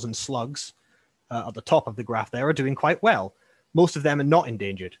snails and slugs, at the top of the graph there, are doing quite well. Most of them are not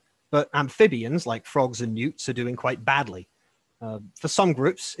endangered, but amphibians like frogs and newts are doing quite badly. For some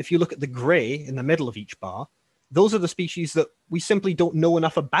groups, if you look at the gray in the middle of each bar, those are the species that we simply don't know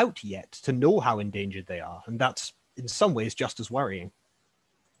enough about yet to know how endangered they are. And that's in some ways just as worrying.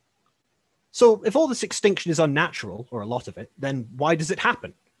 So if all this extinction is unnatural, or a lot of it, then why does it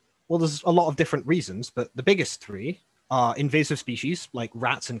happen? Well, there's a lot of different reasons, but the biggest three are invasive species like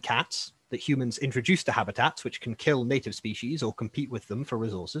rats and cats that humans introduce to habitats which can kill native species or compete with them for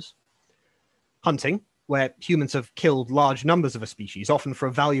resources. Hunting, where humans have killed large numbers of a species, often for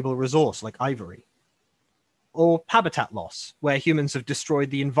a valuable resource like ivory. Or habitat loss, where humans have destroyed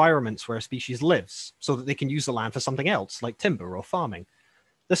the environments where a species lives so that they can use the land for something else, like timber or farming.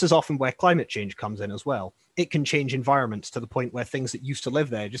 This is often where climate change comes in as well. It can change environments to the point where things that used to live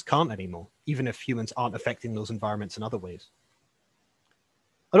there just can't anymore, even if humans aren't affecting those environments in other ways.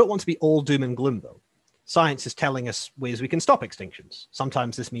 I don't want to be all doom and gloom, though. Science is telling us ways we can stop extinctions.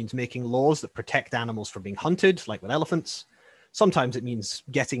 Sometimes this means making laws that protect animals from being hunted, like with elephants. Sometimes it means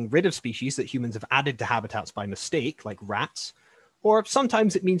getting rid of species that humans have added to habitats by mistake, like rats. Or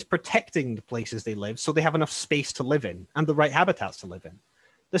sometimes it means protecting the places they live so they have enough space to live in and the right habitats to live in.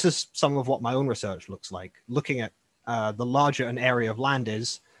 This is some of what my own research looks like. Looking at the larger an area of land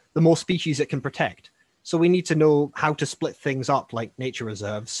is, the more species it can protect. So we need to know how to split things up like nature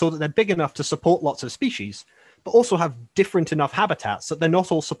reserves so that they're big enough to support lots of species, but also have different enough habitats that they're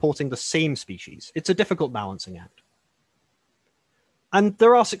not all supporting the same species. It's a difficult balancing act. And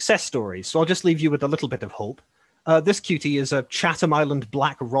there are success stories, so I'll just leave you with a little bit of hope. This cutie is a Chatham Island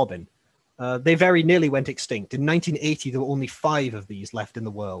black robin. They very nearly went extinct. In 1980, there were only 5 of these left in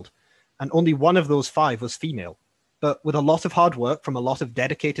the world, and only one of those 5 was female. But with a lot of hard work from a lot of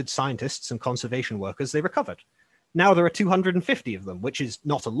dedicated scientists and conservation workers, they recovered. Now there are 250 of them, which is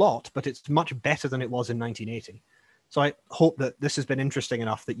not a lot, but it's much better than it was in 1980. So I hope that this has been interesting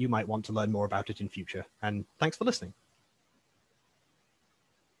enough that you might want to learn more about it in future. And thanks for listening.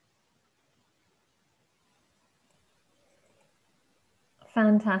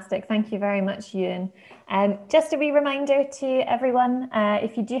 Fantastic. Thank you very much, Ewan. Just a wee reminder to everyone,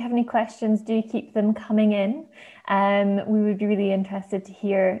 if you do have any questions, do keep them coming in. We would be really interested to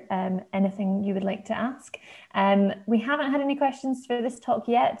hear anything you would like to ask. We haven't had any questions for this talk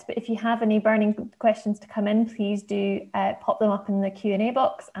yet, but if you have any burning questions to come in, please do pop them up in the Q&A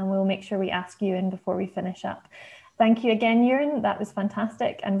box and we'll make sure we ask Ewan before we finish up. Thank you again, Ewan. That was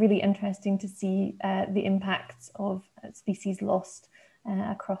fantastic and really interesting to see the impacts of species lost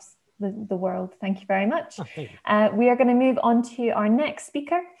across the world. Thank you very much. Oh, thank you. We are going to move on to our next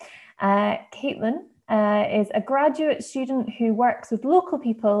speaker. Caitlin is a graduate student who works with local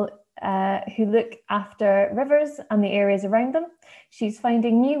people who look after rivers and the areas around them. She's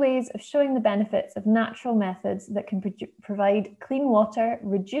finding new ways of showing the benefits of natural methods that can provide clean water,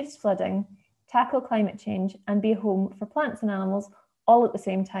 reduce flooding, tackle climate change, and be a home for plants and animals all at the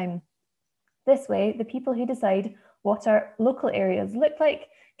same time. This way, the people who decide what our local areas look like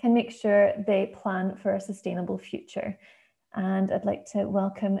can make sure they plan for a sustainable future. And I'd like to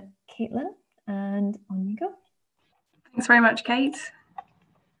welcome Caitlin, and on you go. Thanks very much, Kate.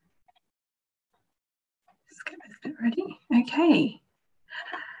 Just get this bit ready. Okay.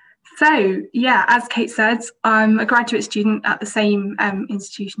 So yeah, as Kate said, I'm a graduate student at the same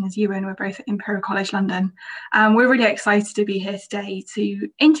institution as you, and we're both at Imperial College London. We're really excited to be here today to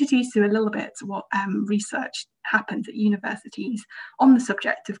introduce you a little bit to what research happens at universities on the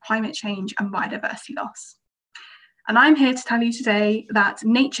subject of climate change and biodiversity loss. And I'm here to tell you today that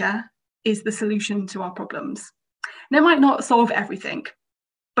nature is the solution to our problems. And it might not solve everything,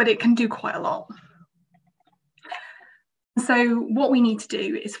 but it can do quite a lot. So what we need to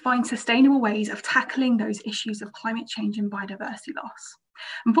do is find sustainable ways of tackling those issues of climate change and biodiversity loss.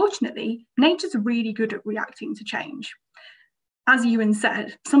 Unfortunately, nature's really good at reacting to change. As Ewan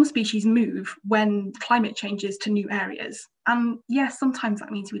said, some species move when climate changes to new areas. And yes, sometimes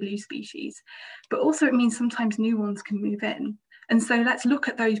that means we lose species, but also it means sometimes new ones can move in. And so let's look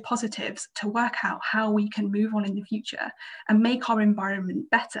at those positives to work out how we can move on in the future and make our environment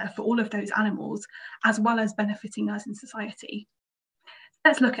better for all of those animals, as well as benefiting us in society.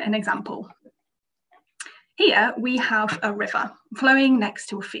 Let's look at an example. Here we have a river flowing next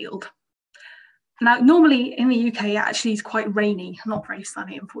to a field. Now, normally in the UK, it actually is quite rainy, not very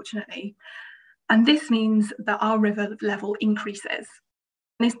sunny, unfortunately. And this means that our river level increases.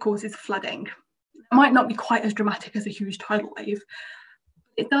 And this causes flooding. It might not be quite as dramatic as a huge tidal wave,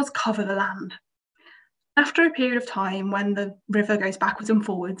 but it does cover the land. After a period of time when the river goes backwards and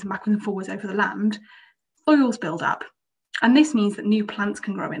forwards over the land, soils build up. And this means that new plants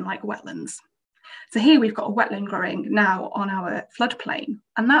can grow in, like wetlands. So here we've got a wetland growing now on our floodplain,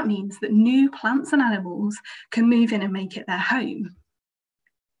 and that means that new plants and animals can move in and make it their home.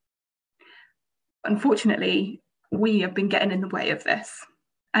 Unfortunately, we have been getting in the way of this.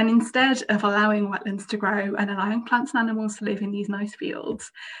 And instead of allowing wetlands to grow and allowing plants and animals to live in these nice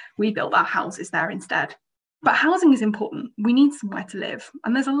fields, we built our houses there instead. But housing is important. We need somewhere to live.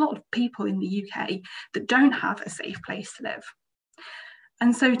 And there's a lot of people in the UK that don't have a safe place to live.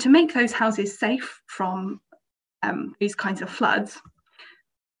 And so to make those houses safe from these kinds of floods,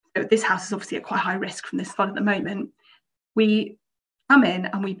 so this house is obviously at quite high risk from this flood at the moment, we come in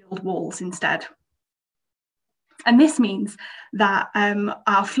and we build walls instead. And this means that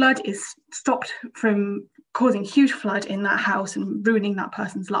our flood is stopped from causing huge flood in that house and ruining that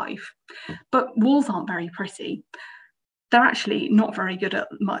person's life. But walls aren't very pretty. They're actually not very good at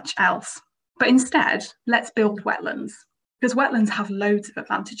much else. But instead, let's build wetlands, because wetlands have loads of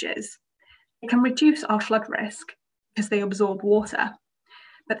advantages. They can reduce our flood risk because they absorb water,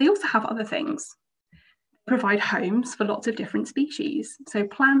 but they also have other things. They provide homes for lots of different species. So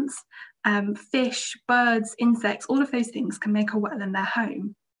plants, fish, birds, insects, all of those things can make a wetland their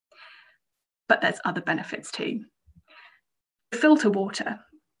home. But there's other benefits too. They filter water,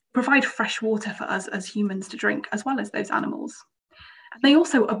 provide fresh water for us as humans to drink, as well as those animals. And they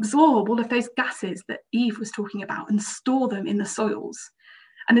also absorb all of those gases that Eve was talking about and store them in the soils.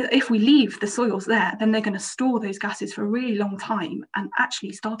 And if we leave the soils there, then they're going to store those gases for a really long time and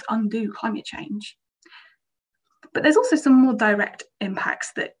actually start to undo climate change. But there's also some more direct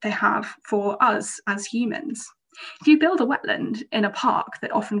impacts that they have for us as humans. If you build a wetland in a park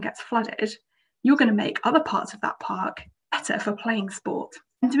that often gets flooded, you're going to make other parts of that park better for playing sport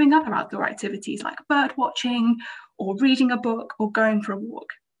and doing other outdoor activities like bird watching or reading a book or going for a walk.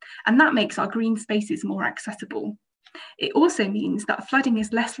 And that makes our green spaces more accessible. It also means that flooding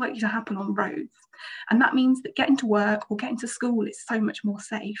is less likely to happen on roads. And that means that getting to work or getting to school is so much more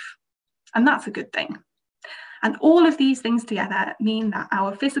safe. And that's a good thing. And all of these things together mean that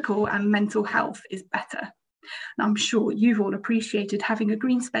our physical and mental health is better. And I'm sure you've all appreciated having a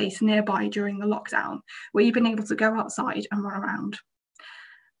green space nearby during the lockdown, where you've been able to go outside and run around.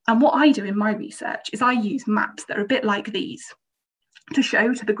 And what I do in my research is I use maps that are a bit like these to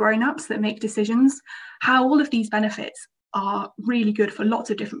show to the grown-ups that make decisions how all of these benefits are really good for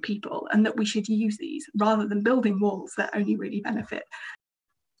lots of different people, and that we should use these rather than building walls that only really benefit.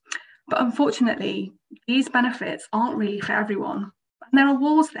 But unfortunately, these benefits aren't really for everyone. And there are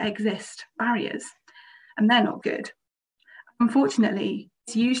walls that exist, barriers, and they're not good. Unfortunately,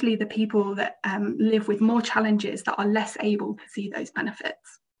 it's usually the people that live with more challenges that are less able to see those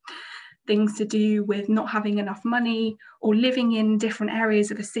benefits. Things to do with not having enough money, or living in different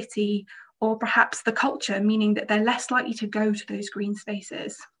areas of a city, or perhaps the culture, meaning that they're less likely to go to those green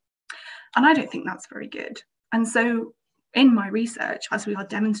spaces. And I don't think that's very good. And so in my research, as we are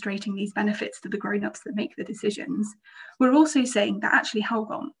demonstrating these benefits to the grown-ups that make the decisions, we're also saying that actually,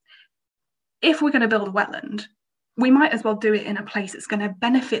 hold on, if we're going to build a wetland, we might as well do it in a place that's going to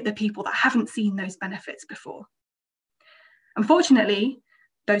benefit the people that haven't seen those benefits before. Unfortunately,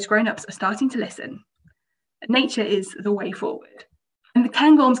 those grown-ups are starting to listen. Nature is the way forward. And the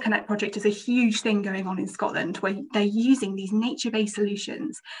Cairngorms Connect project is a huge thing going on in Scotland, where they're using these nature-based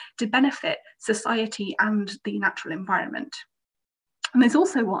solutions to benefit society and the natural environment. And there's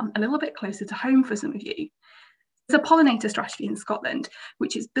also one a little bit closer to home for some of you. There's a pollinator strategy in Scotland,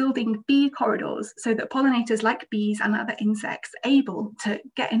 which is building bee corridors so that pollinators like bees and other insects are able to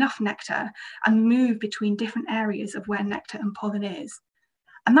get enough nectar and move between different areas of where nectar and pollen is.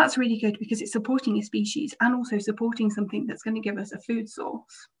 And that's really good because it's supporting a species and also supporting something that's going to give us a food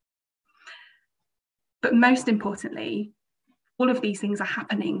source. But most importantly, all of these things are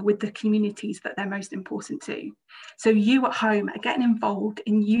happening with the communities that they're most important to. So you at home are getting involved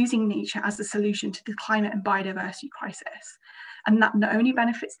in using nature as a solution to the climate and biodiversity crisis. And that not only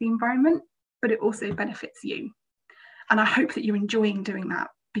benefits the environment, but it also benefits you. And I hope that you're enjoying doing that,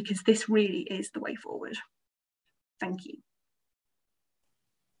 because this really is the way forward. Thank you.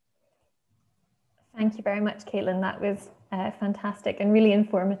 Thank you very much, Caitlin. That was fantastic and really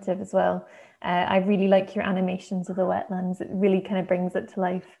informative as well. I really like your animations of the wetlands. It really kind of brings it to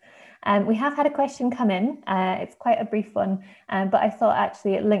life. We have had a question come in. It's quite a brief one, but I thought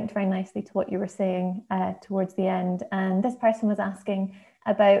actually it linked very nicely to what you were saying towards the end. And this person was asking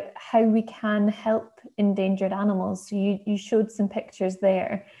about how we can help endangered animals. So you showed some pictures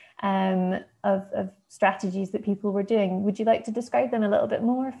there of strategies that people were doing. Would you like to describe them a little bit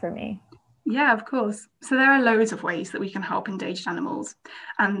more for me? Yeah, of course. So there are loads of ways that we can help endangered animals.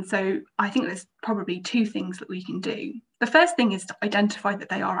 And so I think there's probably two things that we can do. The first thing is to identify that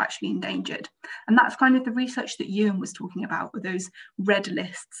they are actually endangered. And that's kind of the research that Ewan was talking about with those red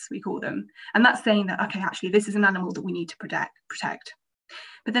lists, we call them. And that's saying that, okay, actually, this is an animal that we need to protect.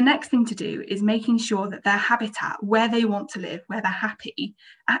 But the next thing to do is making sure that their habitat, where they want to live, where they're happy,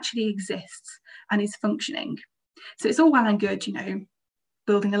 actually exists and is functioning. So it's all well and good,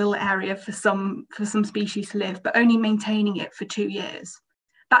 building a little area for some species to live, but only maintaining it for 2 years.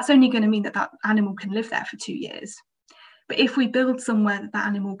 That's only going to mean that that animal can live there for 2 years. But if we build somewhere that that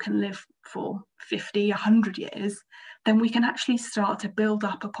animal can live for 50, 100 years, then we can actually start to build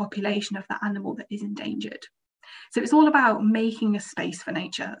up a population of that animal that is endangered. So it's all about making a space for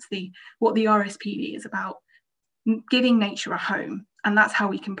nature. That's what the RSPB is about, giving nature a home. And that's how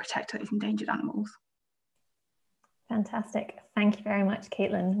we can protect those endangered animals. Fantastic. Thank you very much,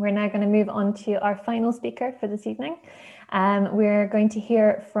 Caitlin. We're now going to move on to our final speaker for this evening. We're going to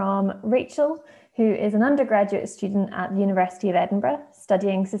hear from Rachel, who is an undergraduate student at the University of Edinburgh,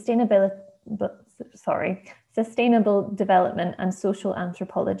 studying sustainable development and social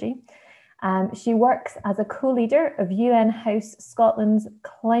anthropology. She works as a co-leader of UN House Scotland's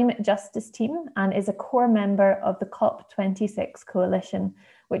Climate Justice Team and is a core member of the COP26 Coalition,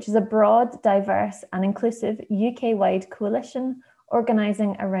 which is a broad, diverse and inclusive UK-wide coalition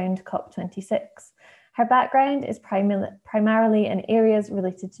organising around COP26. Her background is primarily in areas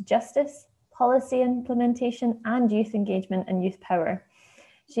related to justice, policy implementation and youth engagement and youth power.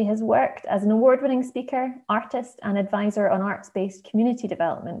 She has worked as an award-winning speaker, artist and advisor on arts-based community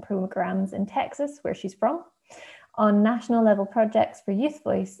development programs in Texas, where she's from, on national level projects for youth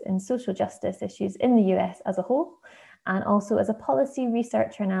voice in social justice issues in the US as a whole, and also as a policy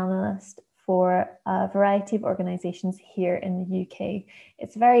researcher and analyst for a variety of organisations here in the UK.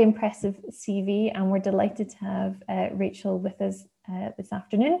 It's a very impressive CV and we're delighted to have Rachel with us this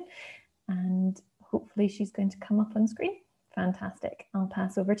afternoon, and hopefully she's going to come up on screen. Fantastic. I'll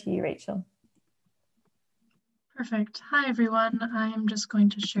pass over to you, Rachel. Perfect. Hi, everyone. I'm just going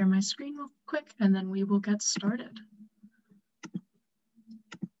to share my screen real quick and then we will get started.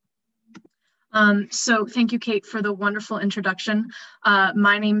 So thank you, Kate, for the wonderful introduction.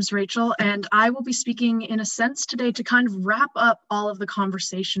 My name's Rachel, and I will be speaking in a sense today to kind of wrap up all of the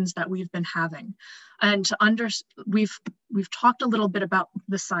conversations that we've been having. And we've talked a little bit about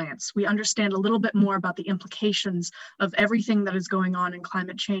the science. We understand a little bit more about the implications of everything that is going on in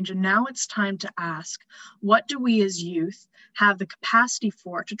climate change. And now it's time to ask, what do we as youth have the capacity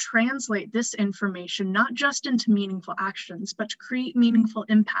for to translate this information, not just into meaningful actions, but to create meaningful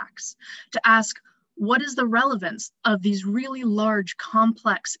impacts, to ask, what is the relevance of these really large,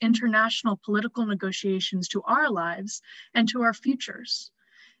 complex international political negotiations to our lives and to our futures?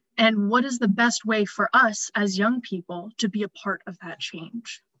 And what is the best way for us as young people to be a part of that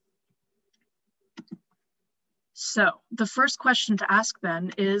change? So the first question to ask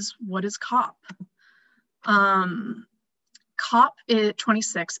then is, what is COP?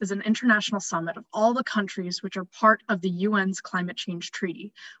 COP26 is an international summit of all the countries which are part of the UN's Climate Change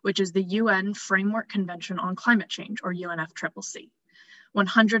Treaty, which is the UN Framework Convention on Climate Change, or UNFCCC.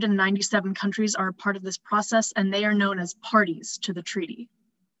 197 countries are a part of this process, and they are known as parties to the treaty.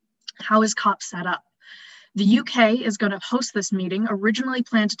 How is COP set up? The UK is going to host this meeting, originally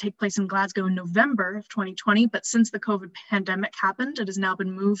planned to take place in Glasgow in November of 2020, but since the COVID pandemic happened, it has now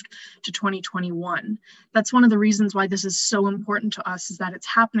been moved to 2021. That's one of the reasons why this is so important to us, is that it's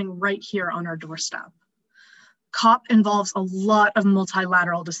happening right here on our doorstep. COP involves a lot of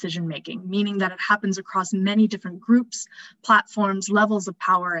multilateral decision-making, meaning that it happens across many different groups, platforms, levels of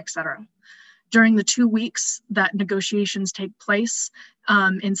power, etc. During the 2 weeks that negotiations take place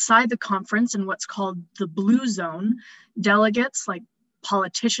inside the conference in what's called the Blue Zone, delegates like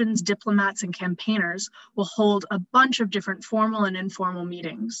politicians, diplomats, and campaigners will hold a bunch of different formal and informal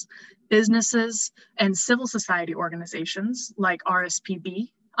meetings. Businesses and civil society organizations like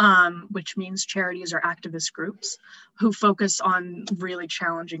RSPB which means charities or activist groups who focus on really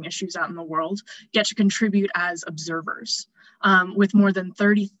challenging issues out in the world, get to contribute as observers. With more than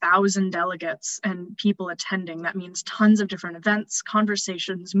 30,000 delegates and people attending, that means tons of different events,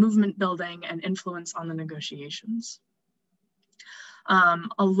 conversations, movement building, and influence on the negotiations.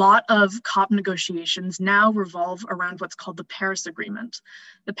 A lot of COP negotiations now revolve around what's called the Paris Agreement.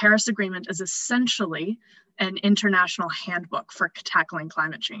 The Paris Agreement is essentially an international handbook for tackling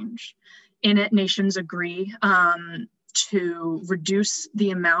climate change. In it, nations agree to reduce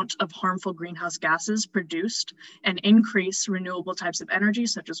the amount of harmful greenhouse gases produced and increase renewable types of energy,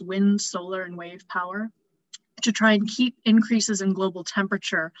 such as wind, solar, and wave power, to try and keep increases in global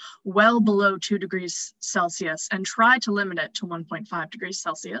temperature well below 2 degrees Celsius and try to limit it to 1.5 degrees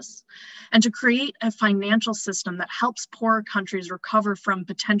Celsius, and to create a financial system that helps poorer countries recover from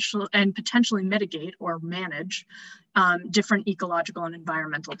potentially mitigate or manage different ecological and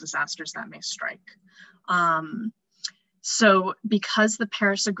environmental disasters that may strike. So because the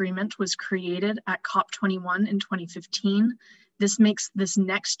Paris Agreement was created at COP21 in 2015, this makes this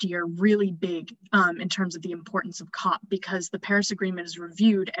next year really big in terms of the importance of COP, because the Paris Agreement is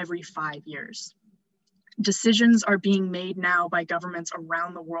reviewed every 5 years. Decisions are being made now by governments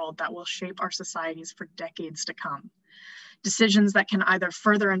around the world that will shape our societies for decades to come. Decisions that can either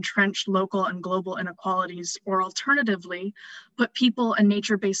further entrench local and global inequalities, or alternatively, put people and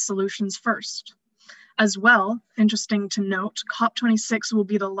nature-based solutions first. As well, interesting to note, COP26 will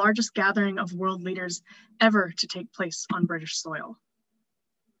be the largest gathering of world leaders ever to take place on British soil.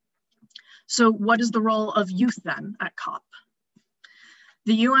 So what is the role of youth then at COP?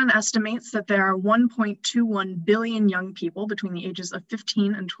 The UN estimates that there are 1.21 billion young people between the ages of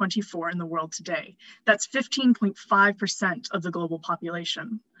 15 and 24 in the world today. That's 15.5% of the global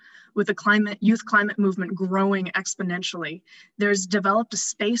population. With the youth climate movement growing exponentially, there's developed a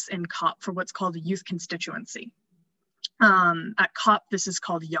space in COP for what's called a youth constituency. At COP, this is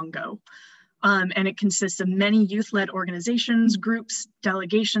called Youngo, and it consists of many youth-led organizations, groups,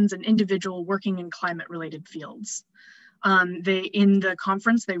 delegations, and individuals working in climate-related fields. In the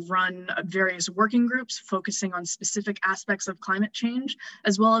conference, they run various working groups focusing on specific aspects of climate change,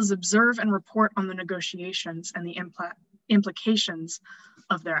 as well as observe and report on the negotiations and the implications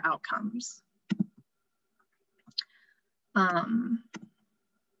of their outcomes. But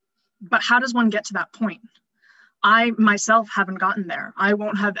how does one get to that point? I myself haven't gotten there. I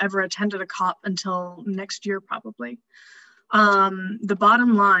won't have ever attended a COP until next year, probably. The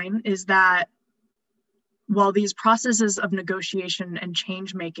bottom line is that while these processes of negotiation and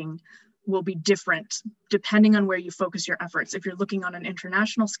change making will be different depending on where you focus your efforts, if you're looking on an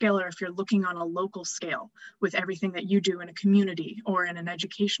international scale or if you're looking on a local scale with everything that you do in a community or in an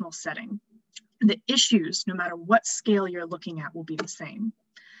educational setting, the issues, no matter what scale you're looking at, will be the same.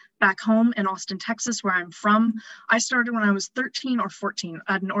 Back home in Austin, Texas, where I'm from, I started when I was 13 or 14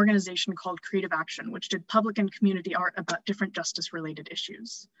 at an organization called Creative Action, which did public and community art about different justice-related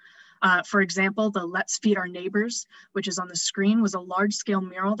issues. For example, the Let's Feed Our Neighbors, which is on the screen, was a large-scale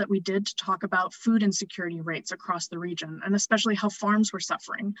mural that we did to talk about food insecurity rates across the region, and especially how farms were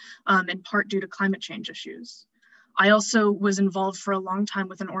suffering, in part due to climate change issues. I also was involved for a long time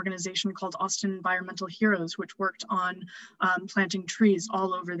with an organization called Austin Environmental Heroes, which worked on planting trees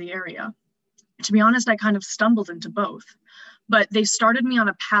all over the area. To be honest, I kind of stumbled into both. But they started me on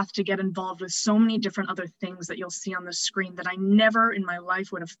a path to get involved with so many different other things that you'll see on the screen that I never in my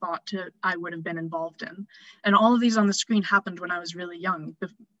life would have thought I would have been involved in. And all of these on the screen happened when I was really young,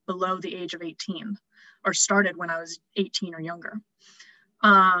 below the age of 18, or started when I was 18 or younger.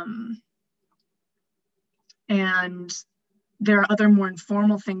 And there are other more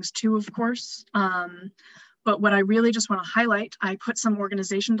informal things too, of course. But what I really just want to highlight, I put some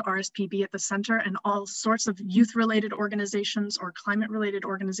organizations, RSPB at the center, and all sorts of youth-related organizations or climate-related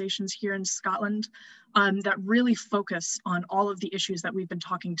organizations here in Scotland that really focus on all of the issues that we've been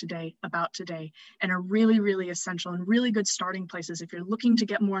talking about today, and are really, really essential and really good starting places if you're looking to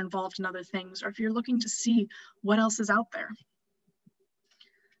get more involved in other things, or if you're looking to see what else is out there.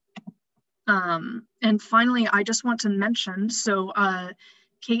 And finally, I just want to mention,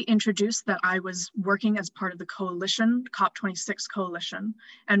 Kate introduced that I was working as part of the coalition, COP26 coalition.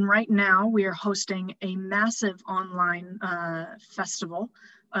 And right now we are hosting a massive online festival,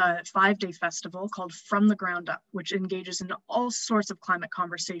 5-day festival called From the Ground Up, which engages in all sorts of climate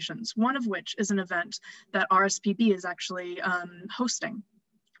conversations, one of which is an event that RSPB is actually hosting,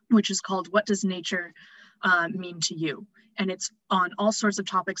 which is called What Does Nature Mean to You? And it's on all sorts of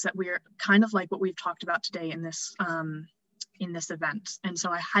topics that we're kind of like what we've talked about today in this in this event. And so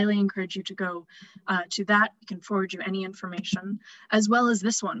I highly encourage you to go to that. I can forward you any information, as well as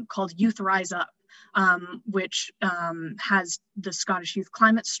this one called Youth Rise Up, which has the Scottish Youth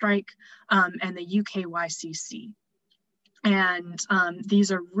Climate Strike and the UKYCC. And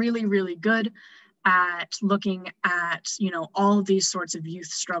these are really, really good at looking at, all of these sorts of youth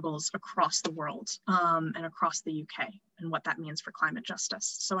struggles across the world and across the UK and what that means for climate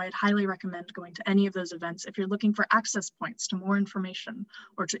justice. So I'd highly recommend going to any of those events if you're looking for access points to more information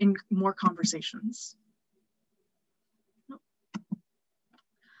or to more conversations.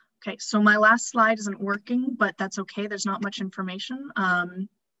 Okay, so my last slide isn't working, but that's okay. There's not much information.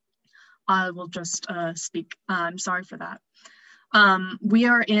 I will just speak. I'm sorry for that. We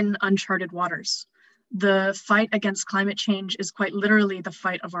are in uncharted waters. The fight against climate change is quite literally the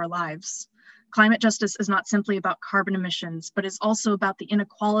fight of our lives. Climate justice is not simply about carbon emissions, but is also about the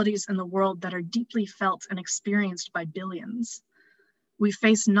inequalities in the world that are deeply felt and experienced by billions. We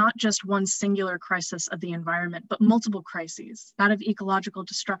face not just one singular crisis of the environment, but multiple crises, that of ecological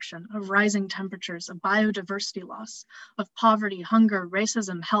destruction, of rising temperatures, of biodiversity loss, of poverty, hunger,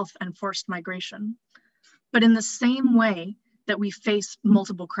 racism, health, and forced migration. But in the same way that we face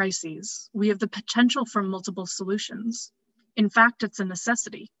multiple crises, we have the potential for multiple solutions. In fact, it's a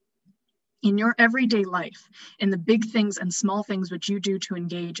necessity. In your everyday life, in the big things and small things which you do to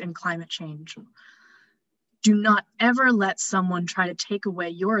engage in climate change, do not ever let someone try to take away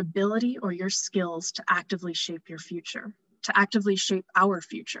your ability or your skills to actively shape your future, to actively shape our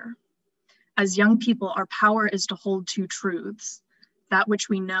future. As young people, our power is to hold two truths, that which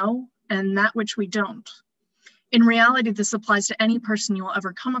we know and that which we don't. In reality, this applies to any person you will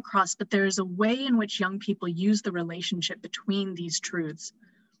ever come across, but there is a way in which young people use the relationship between these truths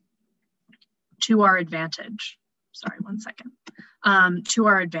to our advantage. Sorry, one second. To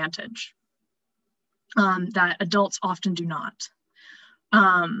our advantage. That adults often do not.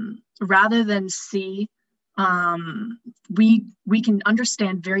 Rather than see, we can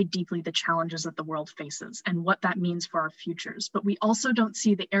understand very deeply the challenges that the world faces and what that means for our futures, but we also don't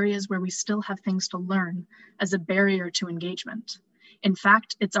see the areas where we still have things to learn as a barrier to engagement. In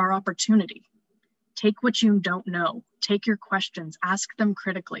fact, it's our opportunity. Take what you don't know, take your questions, ask them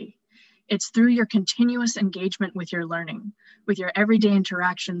critically. It's through your continuous engagement with your learning, with your everyday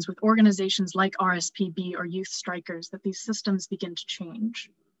interactions with organizations like RSPB or Youth Strikers that these systems begin to change.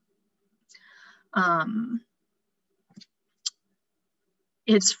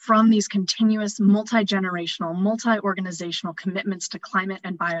 It's from these continuous multi-generational, multi-organizational commitments to climate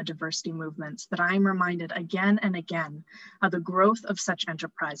and biodiversity movements that I'm reminded again and again of the growth of such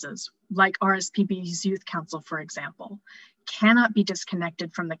enterprises, like RSPB's Youth Council, for example, cannot be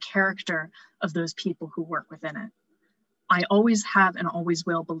disconnected from the character of those people who work within it. I always have and always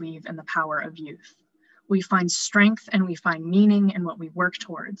will believe in the power of youth. We find strength and we find meaning in what we work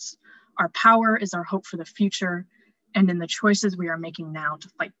towards. Our power is our hope for the future and in the choices we are making now to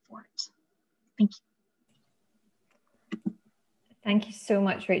fight for it. Thank you. Thank you so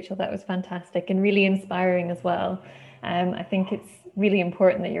much, Rachel. That was fantastic and really inspiring as well. I think it's really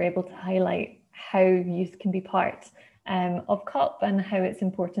important that you're able to highlight how youth can be part of COP and how it's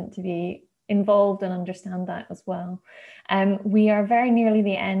important to be involved and understand that as well. We are very nearly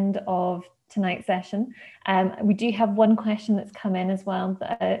the end of tonight's session. We do have one question that's come in as well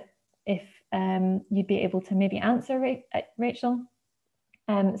that if you'd be able to maybe answer, Rachel.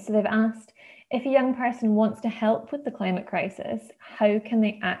 So they've asked, if a young person wants to help with the climate crisis, how can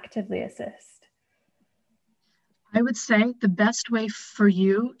they actively assist? I would say the best way for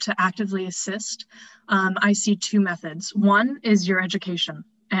you to actively assist, I see two methods. One is your education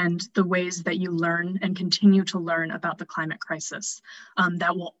and the ways that you learn and continue to learn about the climate crisis.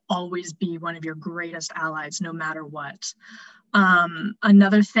 That will always be one of your greatest allies, no matter what.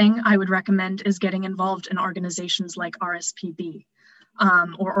 Another thing I would recommend is getting involved in organizations like RSPB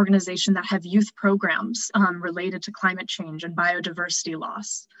or organizations that have youth programs related to climate change and biodiversity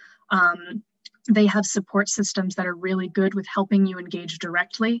loss. They have support systems that are really good with helping you engage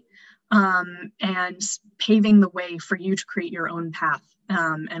directly and paving the way for you to create your own path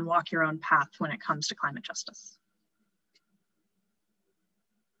and walk your own path when it comes to climate justice.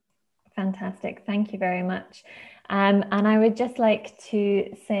 Fantastic, thank you very much. And I would just like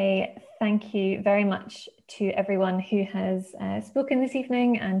to say thank you very much to everyone who has spoken this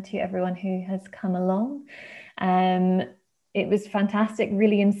evening and to everyone who has come along. It was fantastic,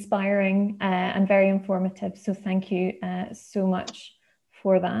 really inspiring and very informative. So thank you so much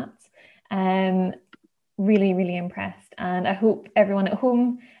for that. Really, really impressed. And I hope everyone at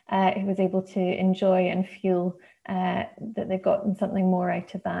home who was able to enjoy and feel that they've gotten something more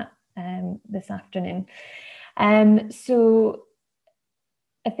out of that this afternoon. So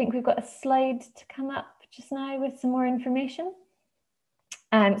I think we've got a slide to come up just now with some more information.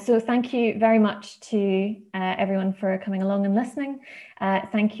 So thank you very much to everyone for coming along and listening.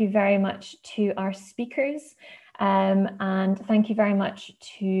 Thank you very much to our speakers. And thank you very much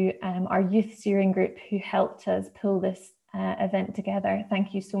to our youth steering group who helped us pull this event together.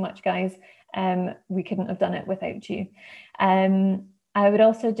 Thank you so much, guys. We couldn't have done it without you. I would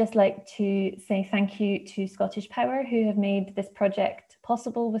also just like to say thank you to Scottish Power, who have made this project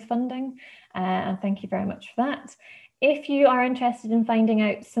possible with funding, and thank you very much for that. If you are interested in finding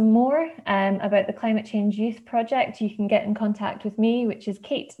out some more about the Climate Change Youth Project, you can get in contact with me, which is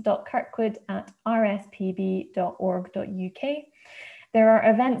kate.kirkwood@rspb.org.uk. There are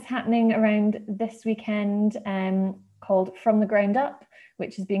events happening around this weekend called From the Ground Up,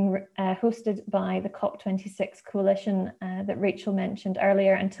 which is being hosted by the COP26 coalition that Rachel mentioned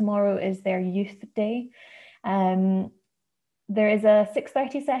earlier, and tomorrow is their Youth Day. There is a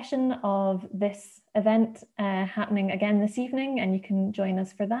 6:30 session of this event happening again this evening, and you can join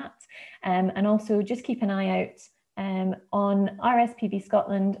us for that. And also just keep an eye out on RSPB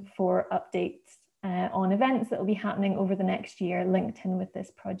Scotland for updates on events that will be happening over the next year linked in with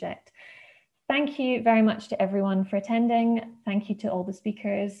this project. Thank you very much to everyone for attending. Thank you to all the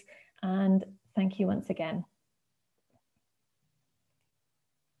speakers, and thank you once again.